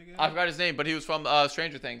 What was it again? I forgot his name, but he was from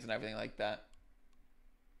Stranger Things and everything like that.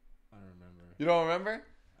 I don't remember. You don't remember?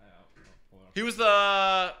 He was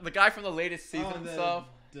the guy from the latest season and stuff.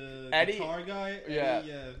 The Eddie? guitar guy? Yeah. Eddie?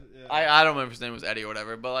 Yeah. I don't remember his name was Eddie or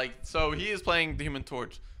whatever, but like, so he is playing the Human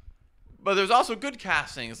Torch. But there's also good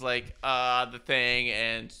castings like The Thing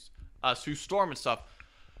and Sue Storm and stuff.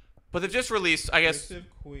 But they've just released, I guess. Joseph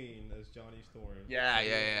Queen as Johnny Storm. Yeah.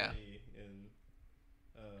 In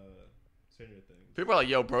Stranger Things. People are like,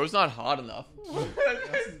 yo, bro's not hot enough.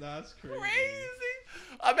 That's crazy.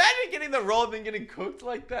 Imagine getting the role and then getting cooked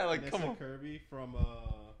like that. Like, Vanessa come on. Kirby from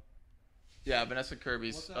Yeah, Vanessa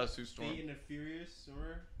Kirby's what's that? Sue Storm. Fate and the Furious.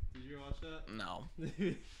 Remember? Did you watch that? No.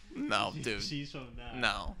 No, dude. She's from that.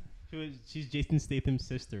 No. She's Jason Statham's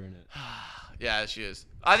sister in it. Yeah, she is.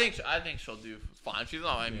 I think she'll do fine. She's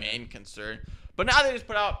not my main concern. But now they just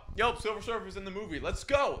put out, yo, Silver Surfer's in the movie. Let's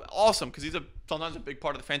go. Awesome, because he's sometimes a big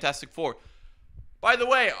part of the Fantastic Four. By the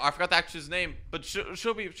way, I forgot the actress's name, but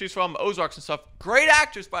she's from Ozarks and stuff. Great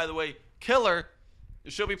actress, by the way. Killer.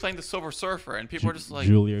 She'll be playing the Silver Surfer, and people are just like,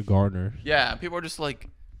 Julia Garner. yeah, people are just like,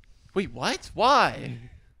 wait, what? Why?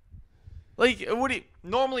 Like,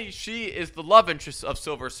 normally she is the love interest of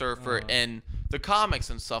Silver Surfer in the comics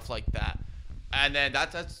and stuff like that. And then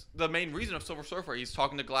that's the main reason of Silver Surfer. He's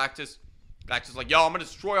talking to Galactus. Galactus is like, yo, I'm going to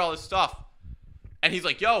destroy all this stuff. And he's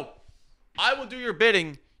like, yo, I will do your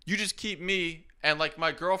bidding. You just keep me and, like,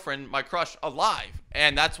 my girlfriend, my crush, alive.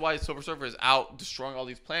 And that's why Silver Surfer is out destroying all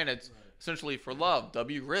these planets, essentially for love.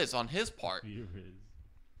 W. Riz on his part.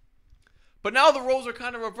 But now the roles are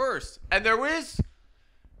kind of reversed. And there is,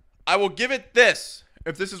 I will give it this,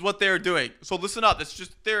 if this is what they're doing. So listen up. This is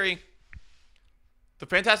just theory. The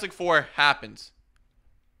Fantastic Four happens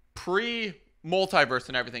pre-multiverse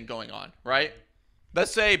and everything going on, right? Let's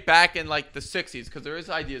say back in like the 60s, because there is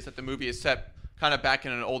ideas that the movie is set kind of back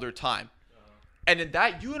in an older time. And in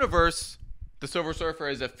that universe, the Silver Surfer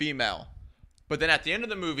is a female. But then at the end of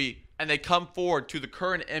the movie, and they come forward to the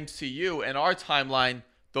current MCU, and our timeline,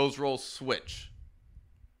 those roles switch.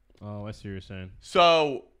 Oh, I see what you're saying.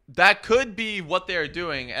 So that could be what they're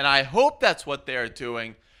doing, and I hope that's what they're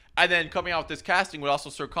doing. And then coming out with this casting would also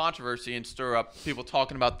stir controversy and stir up people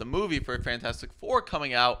talking about the movie for Fantastic Four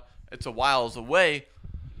coming out. It's a whiles away.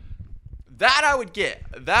 That I would get.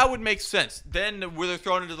 That would make sense. Then where they're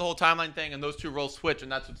thrown into the whole timeline thing and those two roles switch,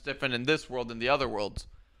 and that's what's different in this world than the other worlds.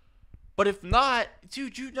 But if not,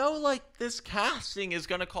 dude, you know, like, this casting is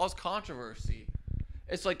going to cause controversy.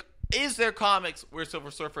 It's like, is there comics where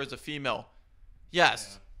Silver Surfer is a female?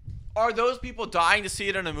 Yes. Yeah. Are those people dying to see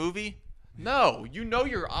it in a movie? No. You know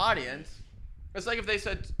your audience. It's like if they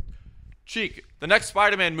said, Cheek, the next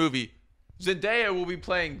Spider-Man movie, Zendaya will be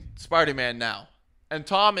playing Spider-Man now. And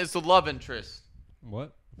Tom is the love interest.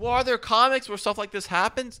 What? Well, are there comics where stuff like this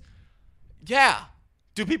happens? Yeah.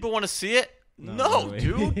 Do people want to see it? No, really.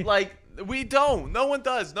 Dude. Like, we don't. No one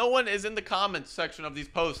does. No one is in the comments section of these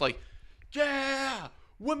posts like, yeah,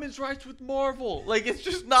 women's rights with Marvel. Like, it's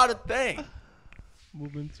just not a thing.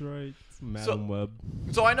 Women's rights, Madam Web.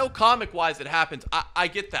 So I know comic-wise it happens. I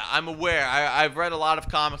get that. I'm aware. I've read a lot of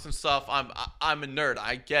comics and stuff. I'm a nerd.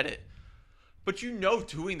 I get it. But you know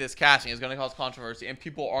doing this casting is going to cause controversy and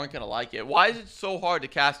people aren't going to like it. Why is it so hard to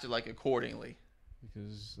cast it, like, accordingly?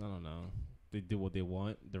 Because, I don't know. They do what they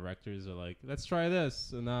want. Directors are like, let's try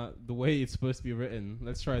this. And not the way it's supposed to be written.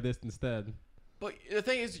 Let's try this instead. But the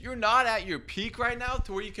thing is, you're not at your peak right now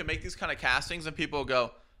to where you can make these kind of castings and people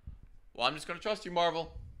go, well, I'm just going to trust you,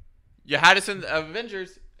 Marvel. You had us in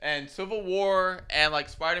Avengers and Civil War and, like,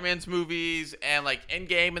 Spider-Man's movies and, like,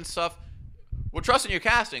 Endgame and stuff. We're trusting your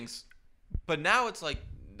castings. But now it's like,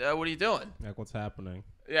 what are you doing? Like, what's happening?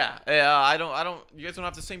 Yeah, I don't. You guys don't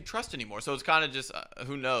have the same trust anymore. So it's kind of just,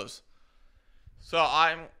 who knows? So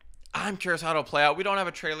I'm curious how it'll play out. We don't have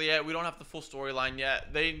a trailer yet. We don't have the full storyline yet.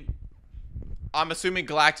 I'm assuming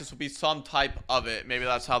Galactus will be some type of it. Maybe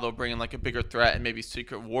that's how they'll bring in like a bigger threat and maybe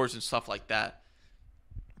Secret Wars and stuff like that.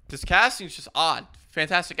 This casting is just odd.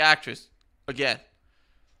 Fantastic actress, again.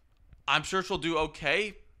 I'm sure she'll do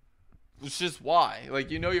okay. It's just why.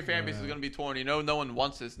 Like, you know your fan base is going to be torn. You know no one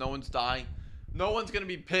wants this. No one's dying. No one's going to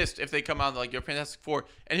be pissed if they come out like, you're Fantastic Four.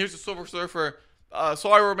 And here's the Silver Surfer.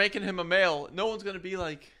 Sorry, we're making him a male. No one's going to be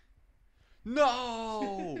like,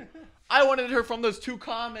 no. I wanted her from those two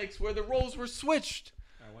comics where the roles were switched.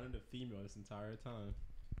 I wanted a female this entire time.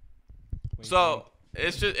 So,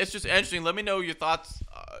 it's just interesting. Let me know your thoughts.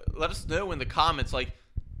 Let us know in the comments. Like,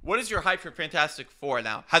 what is your hype for Fantastic Four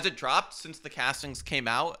now? Has it dropped since the castings came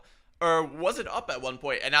out? Or was it up at one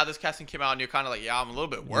point, and now this casting came out, and you're kind of like, yeah, I'm a little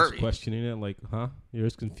bit worried. Just questioning it, like, huh? You're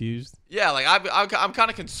just confused? Yeah, like, I'm kind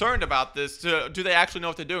of concerned about this. Do they actually know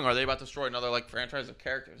what they're doing? Are they about to destroy another, like, franchise of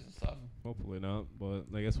characters and stuff? Hopefully not, but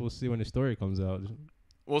I guess we'll see when the story comes out.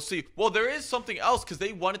 We'll see. Well, there is something else, because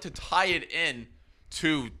they wanted to tie it in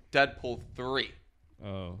to Deadpool 3. Oh,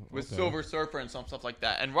 okay. With Silver Surfer and some stuff like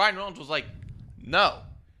that. And Ryan Reynolds was like, no.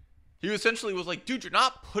 He essentially was like, dude, you're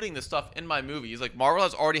not putting this stuff in my movie. He's like, Marvel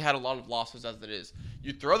has already had a lot of losses as it is.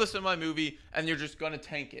 You throw this in my movie, and you're just going to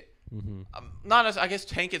tank it. Mm-hmm. I guess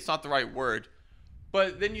tank it's not the right word.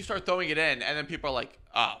 But then you start throwing it in, and then people are like,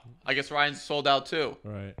 "Oh, I guess Ryan's sold out too."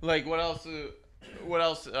 Right. Like, what else? What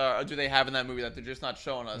else do they have in that movie that they're just not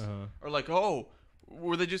showing us? Or like, oh,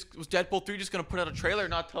 was Deadpool 3 just gonna put out a trailer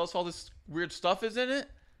and not tell us all this weird stuff is in it?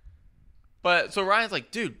 But so Ryan's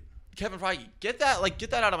like, dude, Kevin Feige, get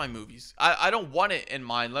that out of my movies. I don't want it in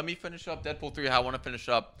mine. Let me finish up Deadpool 3 how I want to finish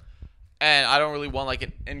up, and I don't really want like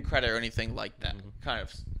an end credit or anything like that. Kind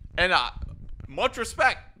of. And much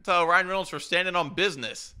respect to Ryan Reynolds for standing on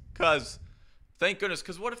business, because thank goodness.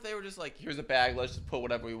 Because what if they were just like, here's a bag, let's just put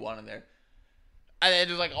whatever we want in there, and then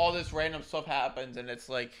just like all this random stuff happens, and it's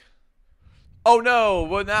like, oh no,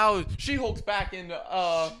 well now She-Hulk's back in,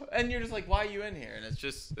 and you're just like, why are you in here? And it's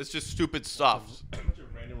just stupid stuff. A bunch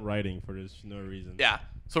of random writing for this no reason. Yeah.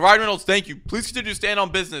 So Ryan Reynolds, thank you. Please continue to stand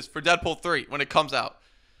on business for Deadpool 3 when it comes out.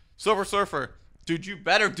 Silver Surfer, dude, you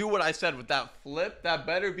better do what I said with that flip. That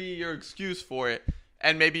better be your excuse for it.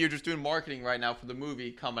 And maybe you're just doing marketing right now for the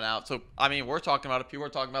movie coming out. So, I mean, we're talking about it. People are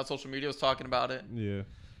talking about it. Social media is talking about it. Yeah.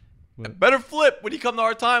 But Better flip when you come to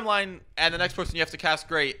our timeline. And the next person you have to cast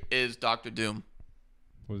great is Doctor Doom.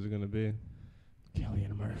 what's it gonna be?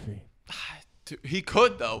 Cillian Murphy. Dude, he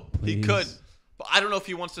could, though. Please. He could. But I don't know if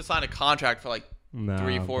he wants to sign a contract for like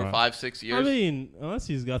 3, 4, bro. 5, 6 years. I mean, unless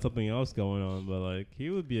he's got something else going on, but like he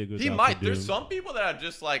would be a good. He Dr. might. Doom. There's some people that are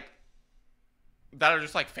just like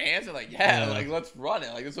fans and like, yeah, like let's run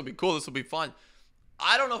it. Like this will be cool. This will be fun.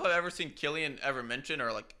 I don't know if I've ever seen Cillian ever mention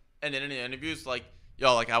or like in any interviews like,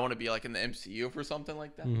 yo, like I want to be like in the MCU for something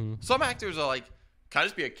like that. Some actors are like, can I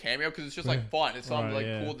just be a cameo because it's just like fun. It's something like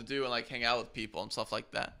cool to do and like hang out with people and stuff like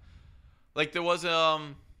that. Like there was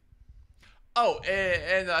and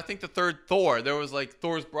I think the third Thor, there was like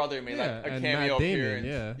Thor's brother made like a and cameo Matt Damon,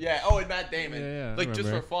 appearance. Oh, and Matt Damon. Yeah, like just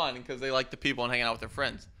for fun because they like the people and hanging out with their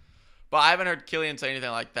friends. But I haven't heard Cillian say anything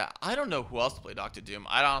like that. I don't know who else to play Doctor Doom.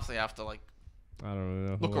 I'd honestly have to like I don't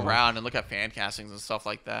know. look around and look at fan castings and stuff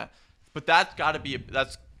like that. But that's got to be a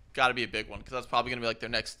big one because that's probably gonna be like their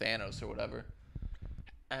next Thanos or whatever.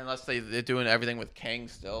 Unless they're doing everything with Kang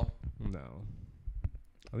still. No.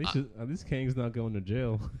 At least Kang's not going to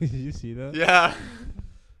jail. Did you see that? Yeah.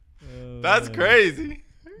 That's crazy.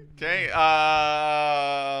 Kang,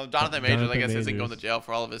 Jonathan Majors, I guess, isn't going to jail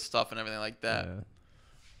for all of his stuff and everything like that. Yeah.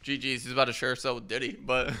 GG's, he's about to share so with Diddy,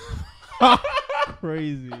 but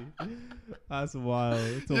crazy. That's wild.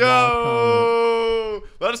 It's a wild comment.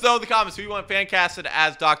 Let us know in the comments who you want fan casted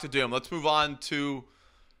as Doctor Doom. Let's move on to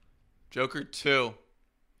Joker 2.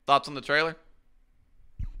 Thoughts on the trailer?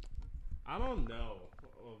 I don't know.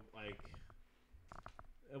 Like,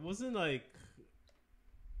 it wasn't like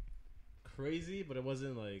crazy, but it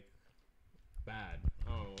wasn't like bad.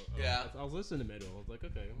 Yeah. I was listening in the middle. I was like,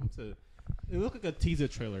 okay, it looked like a teaser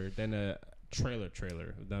trailer than a trailer,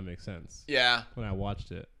 if that makes sense. Yeah. When I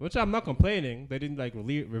watched it, which I'm not complaining. They didn't like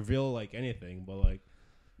reveal like anything, but like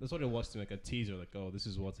that's what it was to like a teaser. Like, oh, this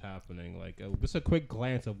is what's happening. Like, just a quick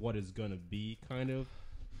glance of what it's gonna be, kind of,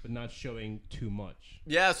 but not showing too much.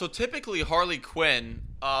 Yeah. So typically Harley Quinn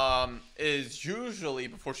is usually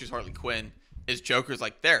before she's Harley Quinn is Joker's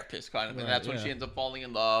like therapist kind of, and that's when she ends up falling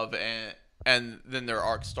in love and then their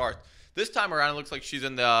arc starts. This time around, it looks like she's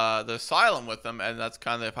in the asylum with them, and that's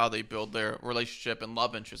kind of how they build their relationship and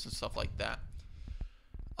love interest and stuff like that.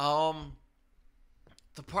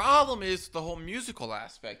 The problem is the whole musical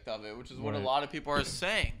aspect of it, which is what a lot of people are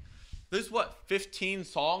saying. There's, 15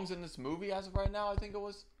 songs in this movie as of right now, I think it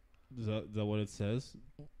was? Is that what it says?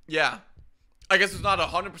 Yeah. I guess it's not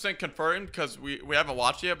 100% confirmed because we haven't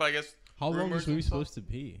watched it yet, but I guess... How long is this movie supposed to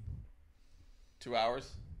be? 2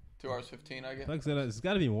 hours. 2 hours 15, I guess. Like I said, it's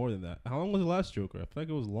got to be more than that. How long was the last Joker? I feel like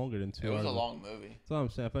it was longer than 2 hours. It was a long movie. That's what I'm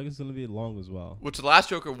saying. I feel like it's going to be long as well. Which the last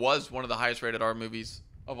Joker was one of the highest rated R movies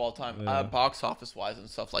of all time, box office wise and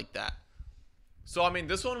stuff like that. So, I mean,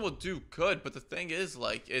 this one will do good, but the thing is,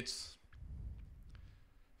 like, it's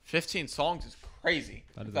 15 songs is crazy.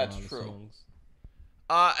 That's true. Songs.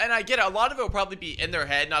 And I get it. A lot of it will probably be in their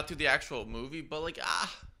head, not through the actual movie, but like,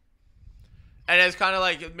 And it's kind of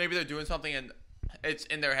like maybe they're doing something and it's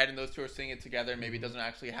in their head and those two are singing it together and maybe it doesn't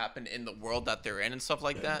actually happen in the world that they're in and stuff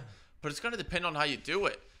like that. But it's going to depend on how you do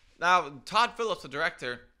it. Now, Todd Phillips, the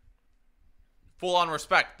director, full on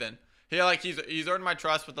respect then. He's earned my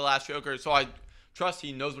trust with the last Joker, so I trust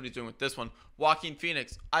he knows what he's doing with this one. Joaquin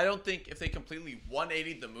Phoenix, I don't think if they completely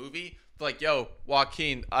 180'd the movie, like, yo,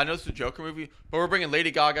 Joaquin, I know it's a Joker movie, but we're bringing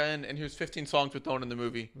Lady Gaga in and here's 15 songs we're throwing in the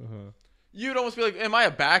movie. You'd almost be like, am I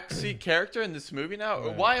a backseat character in this movie now?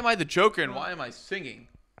 Or why am I the Joker and why am I singing?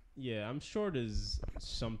 Yeah, I'm sure there's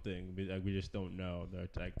something like we just don't know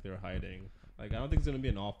that they're hiding. Like, I don't think it's gonna be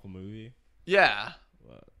an awful movie. Yeah.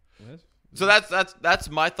 But So that's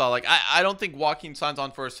my thought. Like I don't think Joaquin signs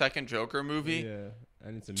on for a second Joker movie. Yeah,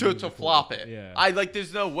 and it's a to musical. flop it. Yeah, I like.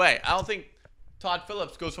 There's no way. I don't think Todd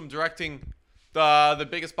Phillips goes from directing the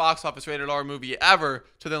biggest box office rated R movie ever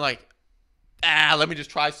to then like, let me just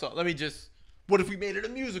try some. Let me just. What if we made it a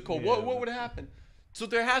musical? Yeah. What would happen? So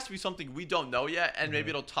there has to be something we don't know yet, and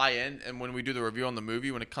maybe it'll tie in. And when we do the review on the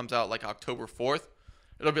movie, when it comes out like October 4th,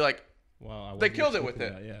 it'll be like, wow, they killed it with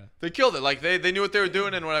it. That, yeah, they killed it. Like they knew what they were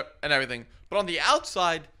doing and whatever, and everything. But on the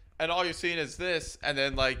outside, and all you're seeing is this, and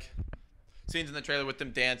then like scenes in the trailer with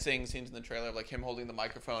them dancing, scenes in the trailer of like him holding the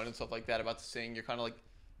microphone and stuff like that, about to sing. You're kind of like,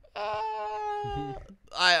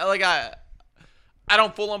 I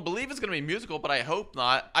don't full on believe it's gonna be musical, but I hope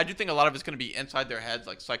not. I do think a lot of it's gonna be inside their heads,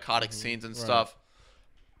 like psychotic scenes and stuff.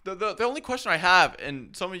 The only question I have,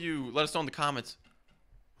 and some of you let us know in the comments,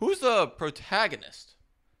 who's the protagonist?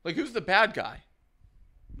 Like, who's the bad guy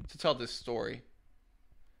to tell this story?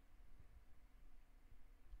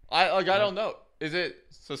 I don't know. Is it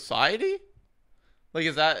society? Like,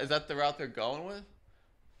 is that the route they're going with?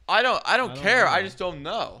 I don't care. know. I just don't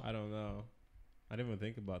know. I don't know. I didn't even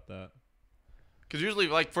think about that. Because usually,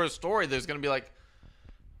 like, for a story, there's gonna be like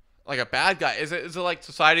a bad guy. Is it like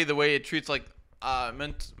society the way it treats like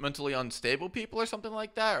mentally unstable people or something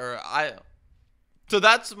like that? So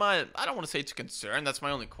that's my. I don't want to say it's a concern. That's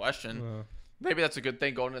my only question. Maybe that's a good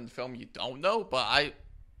thing going into the film. You don't know, but I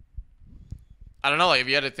don't know. Like, if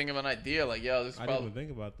you had to think of an idea, like, yo, this is I probably. didn't even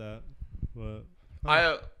think about that. But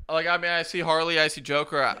I see Harley, I see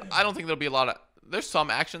Joker. I don't think there'll be a lot of. There's some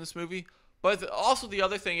action in this movie, but also the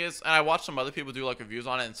other thing is, and I watched some other people do like reviews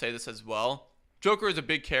on it and say this as well. Joker is a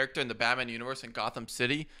big character in the Batman universe in Gotham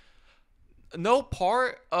City. No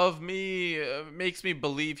part of me makes me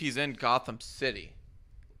believe he's in Gotham City.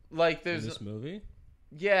 Like, there's in this movie,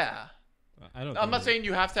 yeah. I don't. I'm not saying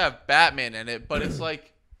you have to have Batman in it, but it's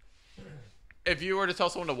like, if you were to tell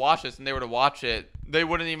someone to watch this and they were to watch it, they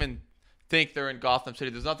wouldn't even think they're in Gotham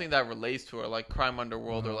City. There's nothing that relates to it, like Crime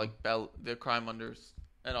Underworld or like the Crime Unders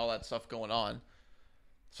and all that stuff going on.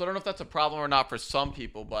 So I don't know if that's a problem or not for some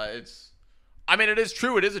people, but I mean, it is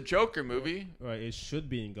true. It is a Joker movie. Right. It should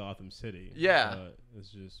be in Gotham City. Yeah. But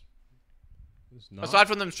it's not. Aside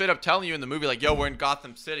from them straight up telling you in the movie, like, yo, we're in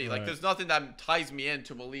Gotham City. Like, Right. there's nothing that ties me in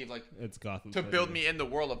to believe, like, It's Gotham to City. build me in the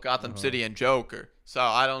world of Gotham City and Joker. So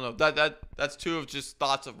I don't know. That's two of just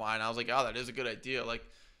thoughts of mine. I was like, oh, that is a good idea. Like,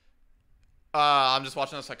 I'm just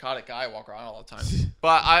watching a psychotic guy walk around all the time.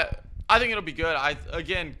 But I think it'll be good.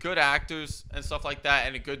 Again, good actors and stuff like that,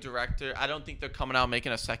 and a good director. I don't think they're coming out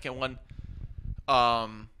making a second one,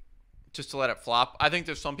 just to let it flop. I think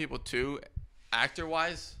there's some people too, actor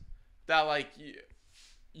wise, that like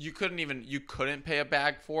you couldn't pay a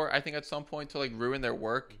bag for. I think at some point to like ruin their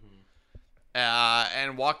work.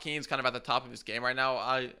 And Joaquin's kind of at the top of his game right now.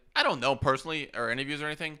 I don't know personally or interviews or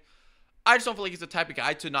anything. I just don't feel like he's the type of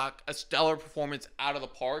guy to knock a stellar performance out of the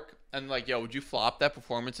park and like, yo, would you flop that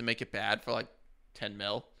performance and make it bad for like 10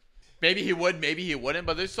 mil? Maybe he would, maybe he wouldn't.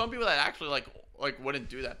 But there's some people that actually like wouldn't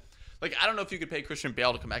do that. Like, I don't know if you could pay Christian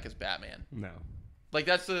Bale to come back as Batman. No. Like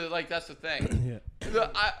that's the thing. Yeah.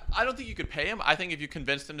 I don't think you could pay him. I think if you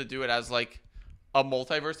convinced him to do it as like a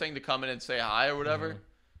multiverse thing to come in and say hi or whatever.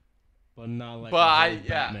 But not like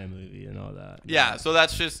Batman movie and all that. Yeah, so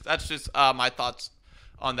that's just my thoughts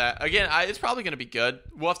on that. Again, it's probably going to be good.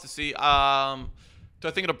 We'll have to see. Do I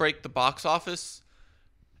think it'll break the box office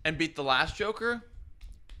and beat the last Joker?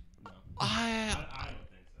 No. I don't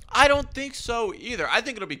think so. I don't think so either. I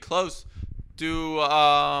think it'll be close.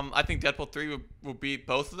 I think Deadpool 3 will beat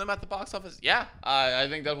both of them at the box office? Yeah, I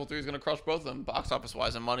think Deadpool 3 is going to crush both of them box office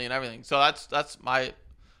wise and money and everything. So that's my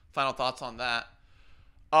final thoughts on that.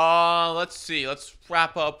 Let's see. Let's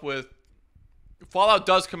wrap up with Fallout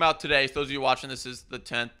does come out today. So those of you watching this is the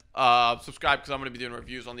 10th. Subscribe because I'm going to be doing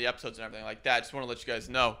reviews on the episodes and everything like that. Just want to let you guys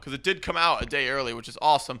know because it did come out a day early, which is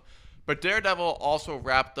awesome. But Daredevil also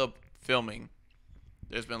wrapped up filming.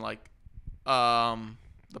 There's been like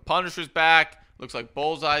the Punisher's back. Looks like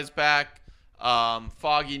Bullseye's back.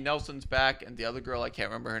 Foggy Nelson's back, and the other girl I can't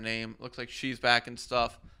remember her name. Looks like she's back and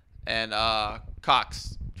stuff. And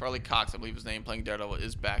Cox. Charlie Cox, I believe his name, playing Daredevil,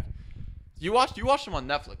 is back. You watched him on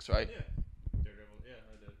Netflix, right? Yeah. Daredevil. Yeah,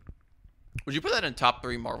 I did. Would you put that in top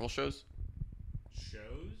 3 Marvel shows?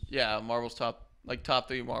 Shows? Yeah, Marvel's top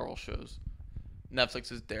 3 Marvel shows.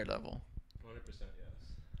 Netflix is Daredevil. 100% yes.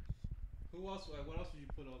 Who else? What else would you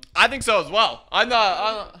put on? I think so as well. I'm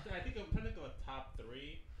not. I think I'm trying to go top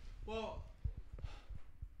 3. Well,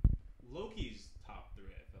 Loki's top 3.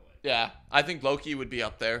 I feel like. Yeah, I think Loki would be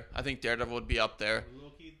up there. I think Daredevil would be up there.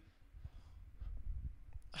 Loki.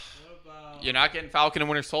 What about? You're not getting Falcon and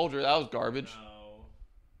Winter Soldier. That was garbage. No.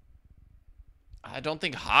 I don't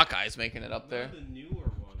think Hawkeye's making it up there. The newer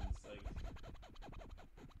ones, like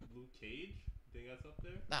Luke Cage. Think that's up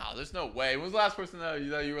there? No, there's no way. When was the last person that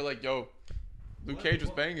you were like, yo, Luke Cage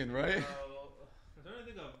was banging, right? I'm trying to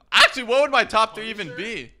think of Actually, what would my top 3 even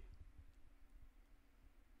be?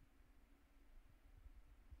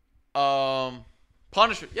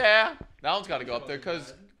 Punisher. Yeah, that one's got to go up there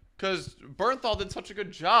because Bernthal did such a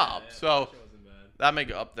good job. So that may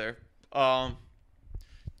go up there. Yikes.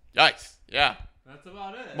 Yeah. That's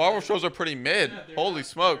about it. Marvel shows are pretty mid. Yeah, Holy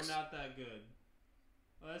smokes. They're not that good.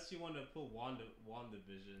 Unless you want to put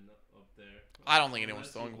WandaVision up there. I don't think anyone's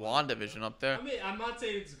throwing WandaVision up there. I mean, I'm not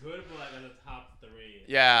saying it's good, but like in the top 3.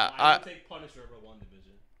 Yeah. I would take Punisher over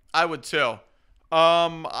WandaVision. I would too.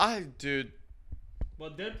 Dude. Well,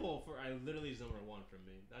 Deadpool literally is number 1 for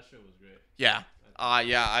me. That show was great. Yeah.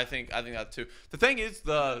 Yeah, I think that too. The thing is,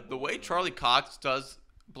 the way Charlie Cox does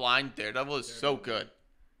blind Daredevil is so good.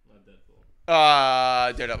 Not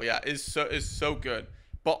Deadpool. Daredevil, yeah, is so good.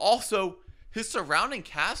 But also his surrounding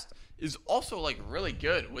cast is also like really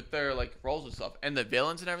good with their like roles and stuff and the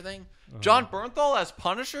villains and everything. John Bernthal as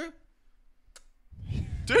Punisher,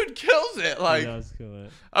 dude kills it. Like, he does kill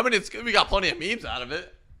it. I mean, we got plenty of memes out of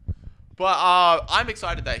it. But I'm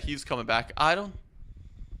excited that he's coming back.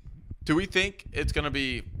 Do we think it's gonna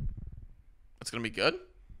be good? I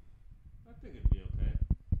think it'd be okay.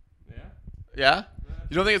 Yeah. Yeah?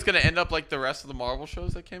 You don't think it's gonna end up like the rest of the Marvel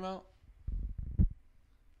shows that came out?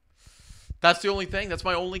 That's the only thing. That's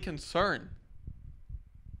my only concern.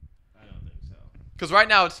 I don't think so. Because right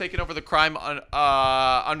now it's taking over the crime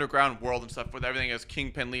underground world and stuff with everything as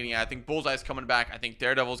Kingpin leading it. I think Bullseye's coming back. I think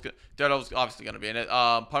Daredevil's obviously going to be in it.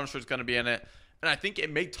 Punisher's going to be in it. And I think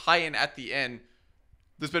it may tie in at the end.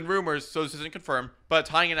 There's been rumors, so this isn't confirmed, but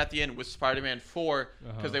tying in at the end with Spider-Man 4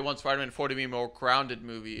 because they want Spider-Man 4 to be a more grounded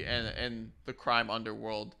movie and the crime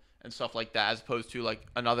underworld and stuff like that, as opposed to like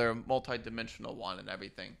another multi-dimensional one and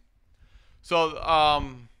everything. So,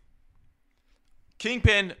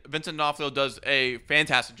 Kingpin, Vincent D'Onofrio does a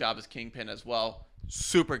fantastic job as Kingpin as well.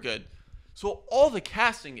 Super good. So all the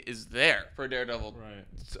casting is there for Daredevil, right.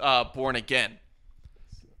 Born Again.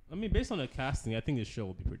 I mean, based on the casting, I think this show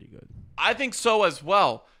will be pretty good. I think so as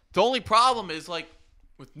well. The only problem is like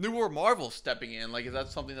with newer Marvel stepping in, like is that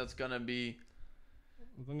something that's gonna be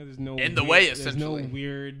as long as there's no in the way essentially? There's no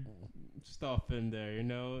weird stuff in there, you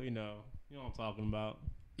know what I'm talking about.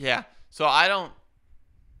 Yeah. So I don't.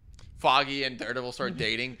 Foggy and Daredevil start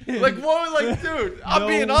dating. Like what? Like, dude, I'm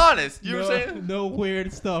being honest. You know what I'm saying? No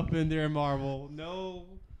weird stuff in there, Marvel. No.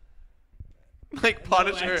 Like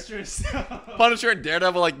Punisher, no extra stuff. Punisher and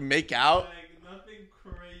Daredevil like make out. Like nothing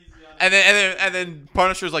crazy. And then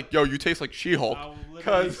Punisher's like, "Yo, you taste like She-Hulk." I will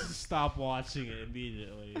literally stop watching it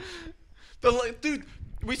immediately. Dude,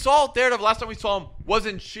 we saw Daredevil last time we saw him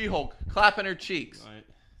wasn't She-Hulk clapping her cheeks. Right.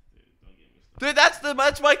 Dude, don't get me started. Dude,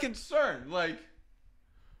 that's my concern. Like,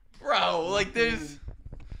 bro, like there's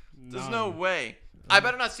no way. I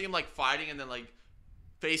better not see him like fighting and then like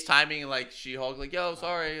FaceTiming like She-Hulk, like, "Yo,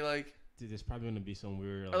 sorry," like. Dude, there's probably gonna be some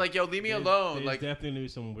weird. Like, yo, leave me alone. There's like, definitely gonna be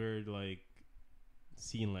some weird like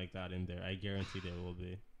scene like that in there. I guarantee there will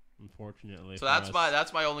be. Unfortunately. So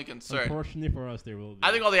that's my only concern. Unfortunately for us, there will be.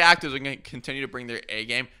 I think all the actors are gonna continue to bring their A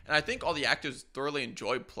game, and I think all the actors thoroughly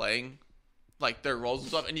enjoy playing, like their roles and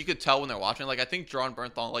stuff. And you could tell when they're watching. Like, I think John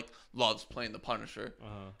Bernthal like loves playing the Punisher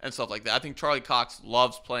and stuff like that. I think Charlie Cox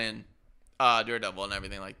loves playing Daredevil and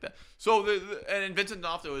everything like that. So and Vincent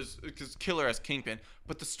D'Onofrio is killer as Kingpin,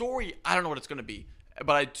 but the story I don't know what it's gonna be.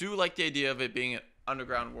 But I do like the idea of it being an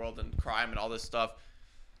underground world and crime and all this stuff.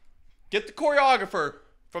 Get the choreographer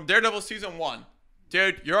from Daredevil season 1,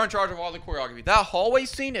 dude. You're in charge of all the choreography. That hallway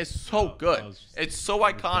scene is so good. It's so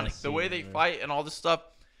iconic. The way they fight and all this stuff.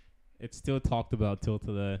 It's still talked about till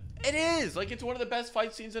today. It is like it's one of the best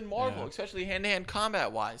fight scenes in Marvel, especially hand-to-hand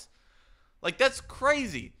combat wise. Like that's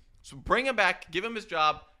crazy. So bring him back, give him his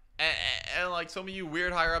job, and like some of you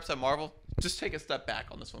weird higher ups at Marvel, just take a step back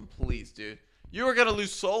on this one, please, dude. You are gonna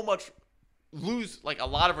lose like a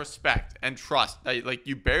lot of respect and trust that like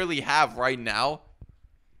you barely have right now.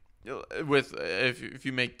 With if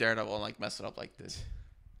you make Daredevil and like mess it up like this,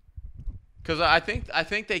 because I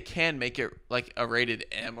think they can make it like a rated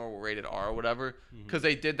M or rated R or whatever. Because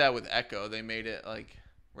they did that with Echo, they made it like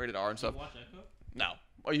rated R and stuff. You watch Echo? No,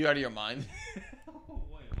 are you out of your mind?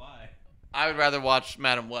 Wait, why? I would rather watch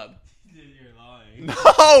Madam Web. You're lying.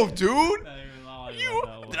 No, dude. No, you're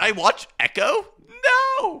lying. Did I watch Echo?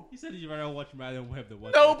 No. You said you'd rather watch Madam Web than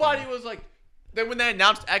watch Nobody Echo. was like. Then when they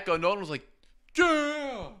announced Echo, no one was like,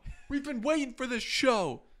 yeah, we've been waiting for this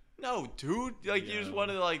show. No, dude. Like you just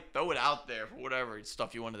wanted to like throw it out there for whatever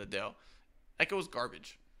stuff you wanted to do. Echo was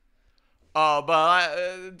garbage.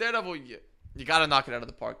 But Daredevil, you got to knock it out of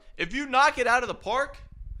the park. If you knock it out of the park,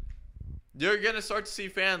 you're going to start to see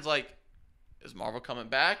fans like, is Marvel coming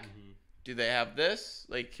back? Mm-hmm. Do they have this?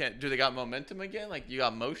 Like, do they got momentum again? Like, you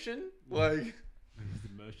got motion? Like, is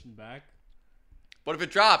the motion back? But if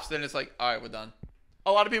it drops, then it's like, all right, we're done.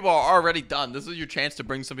 A lot of people are already done. This is your chance to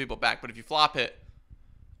bring some people back. But if you flop it,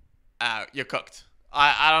 you're cooked.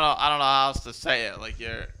 I don't know how else to say it. Like,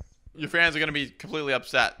 your fans are going to be completely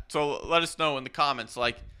upset. So let us know in the comments,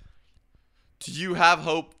 like, do you have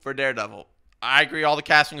hope for Daredevil? I agree. All the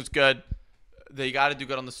casting is good. They got to do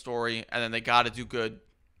good on the story, and then they got to do good,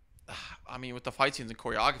 I mean, with the fight scenes and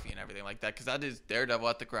choreography and everything like that, because that is Daredevil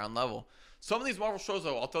at the ground level. Some of these Marvel shows,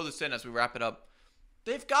 though, I'll throw this in as we wrap it up,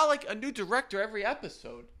 they've got, like, a new director every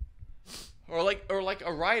episode. Or like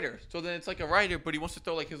a writer. So then it's like a writer, but he wants to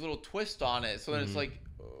throw, like, his little twist on it. So then it's like,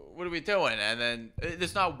 what are we doing? And then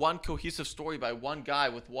there's not one cohesive story by one guy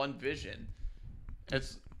with one vision.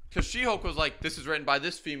 It's because She-Hulk was like, this is written by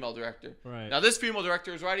this female director. Right. Now this female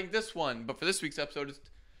director is writing this one, but for this week's episode,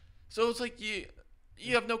 it's like you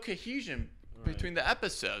have no cohesion between the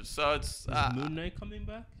episodes. So it's is Moon Knight coming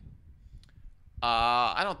back?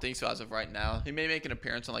 I don't think so as of right now. He may make an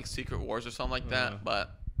appearance on like Secret Wars or something like that,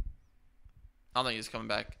 but I don't think he's coming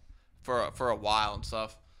back for a while and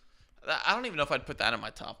stuff. I don't even know if I'd put that in my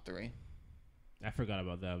top 3. I forgot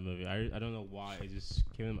about that movie. I don't know why it just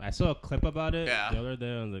came. I saw a clip about it the other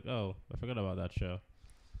day. I was like, oh, I forgot about that show.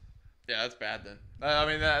 Yeah, that's bad then. I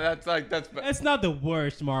mean, that's bad. It's not the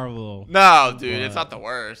worst Marvel. No, dude, it's not the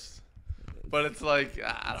worst. But it's like,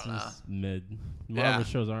 I don't know. Mid. Marvel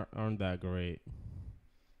shows aren't that great.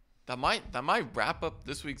 That might wrap up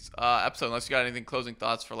this week's episode, unless you got anything closing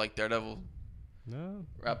thoughts for like Daredevil. No.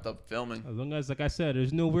 Wrapped up filming. As long as, like I said,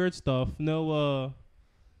 there's no weird stuff. No,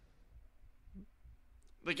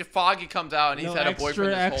 like if Foggy comes out and he's had a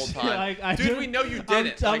boyfriend this whole time. Dude, we know you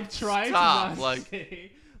didn't. I'm trying stop. to not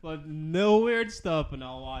say, but no weird stuff, and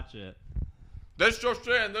I'll watch it. This just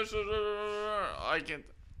in. This is. I can't.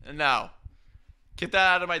 No. Get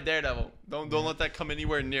that out of my Daredevil. Don't let that come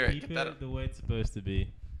anywhere near it. Keep it the way it's supposed to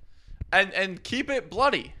be. And keep it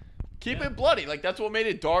bloody. Keep it bloody. Like, that's what made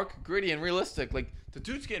it dark, gritty, and realistic. Like, the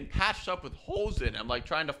dude's getting patched up with holes in him, like,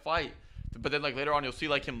 trying to fight. But then, like, later on, you'll see,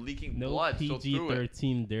 like, him leaking blood. No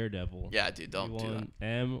PG-13 Daredevil. Yeah, dude, don't do that.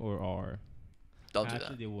 M or R. Don't do that.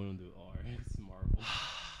 Actually, they won't do R. It's Marvel.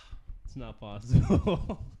 It's not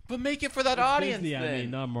possible. But make it for that audience, Disney, then. I mean,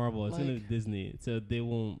 not Marvel. It's in Disney. So they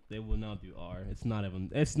will not do R. It's not even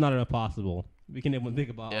possible. We can even think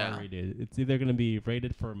about R-rated. It's either going to be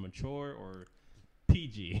rated for mature or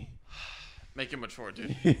PG. Make it mature,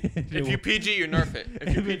 dude. If you PG, you nerf it.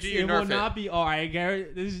 If you PG, you nerf it. It will not be R. I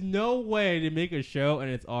guarantee. There's no way to make a show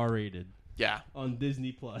and it's R-rated. Yeah. On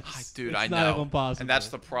Disney Plus. Dude, it's I know. Not even possible. And that's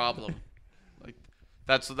the problem. Like,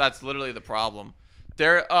 that's literally the problem.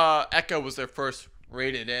 Their Echo was their first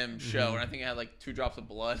rated M show, and I think it had like 2 drops of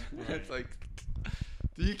blood. Right. It's like,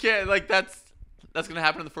 you can't, like, that's gonna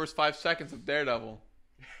happen in the first 5 seconds of Daredevil.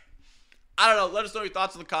 I don't know. Let us know your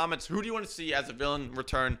thoughts in the comments. Who do you want to see as a villain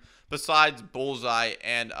return besides Bullseye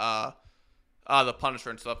and the Punisher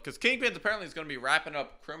and stuff? Because Kingpin's apparently is going to be wrapping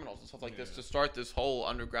up criminals and stuff like this to start this whole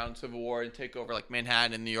underground civil war and take over like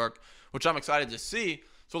Manhattan and New York, which I'm excited to see.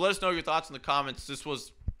 So let us know your thoughts in the comments.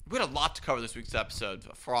 We had a lot to cover this week's episode,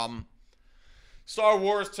 from Star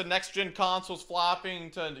Wars to next-gen consoles flopping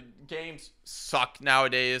to games suck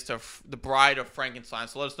nowadays to The Bride of Frankenstein.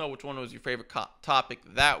 So let us know which one was your favorite topic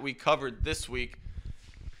that we covered this week.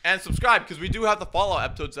 And subscribe, because we do have the follow-up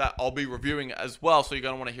episodes that I'll be reviewing as well. So you're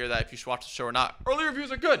going to want to hear that if you should watch the show or not. Early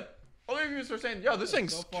reviews are good. Early reviews are saying, yo, this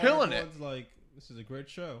thing's killing it. Like, this is a great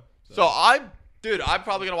show. So I'm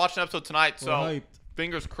probably going to watch an episode tonight. So hyped.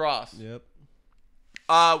 Fingers crossed. Yep.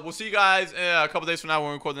 We'll see you guys in a couple days from now when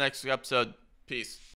we record the next episode. Peace.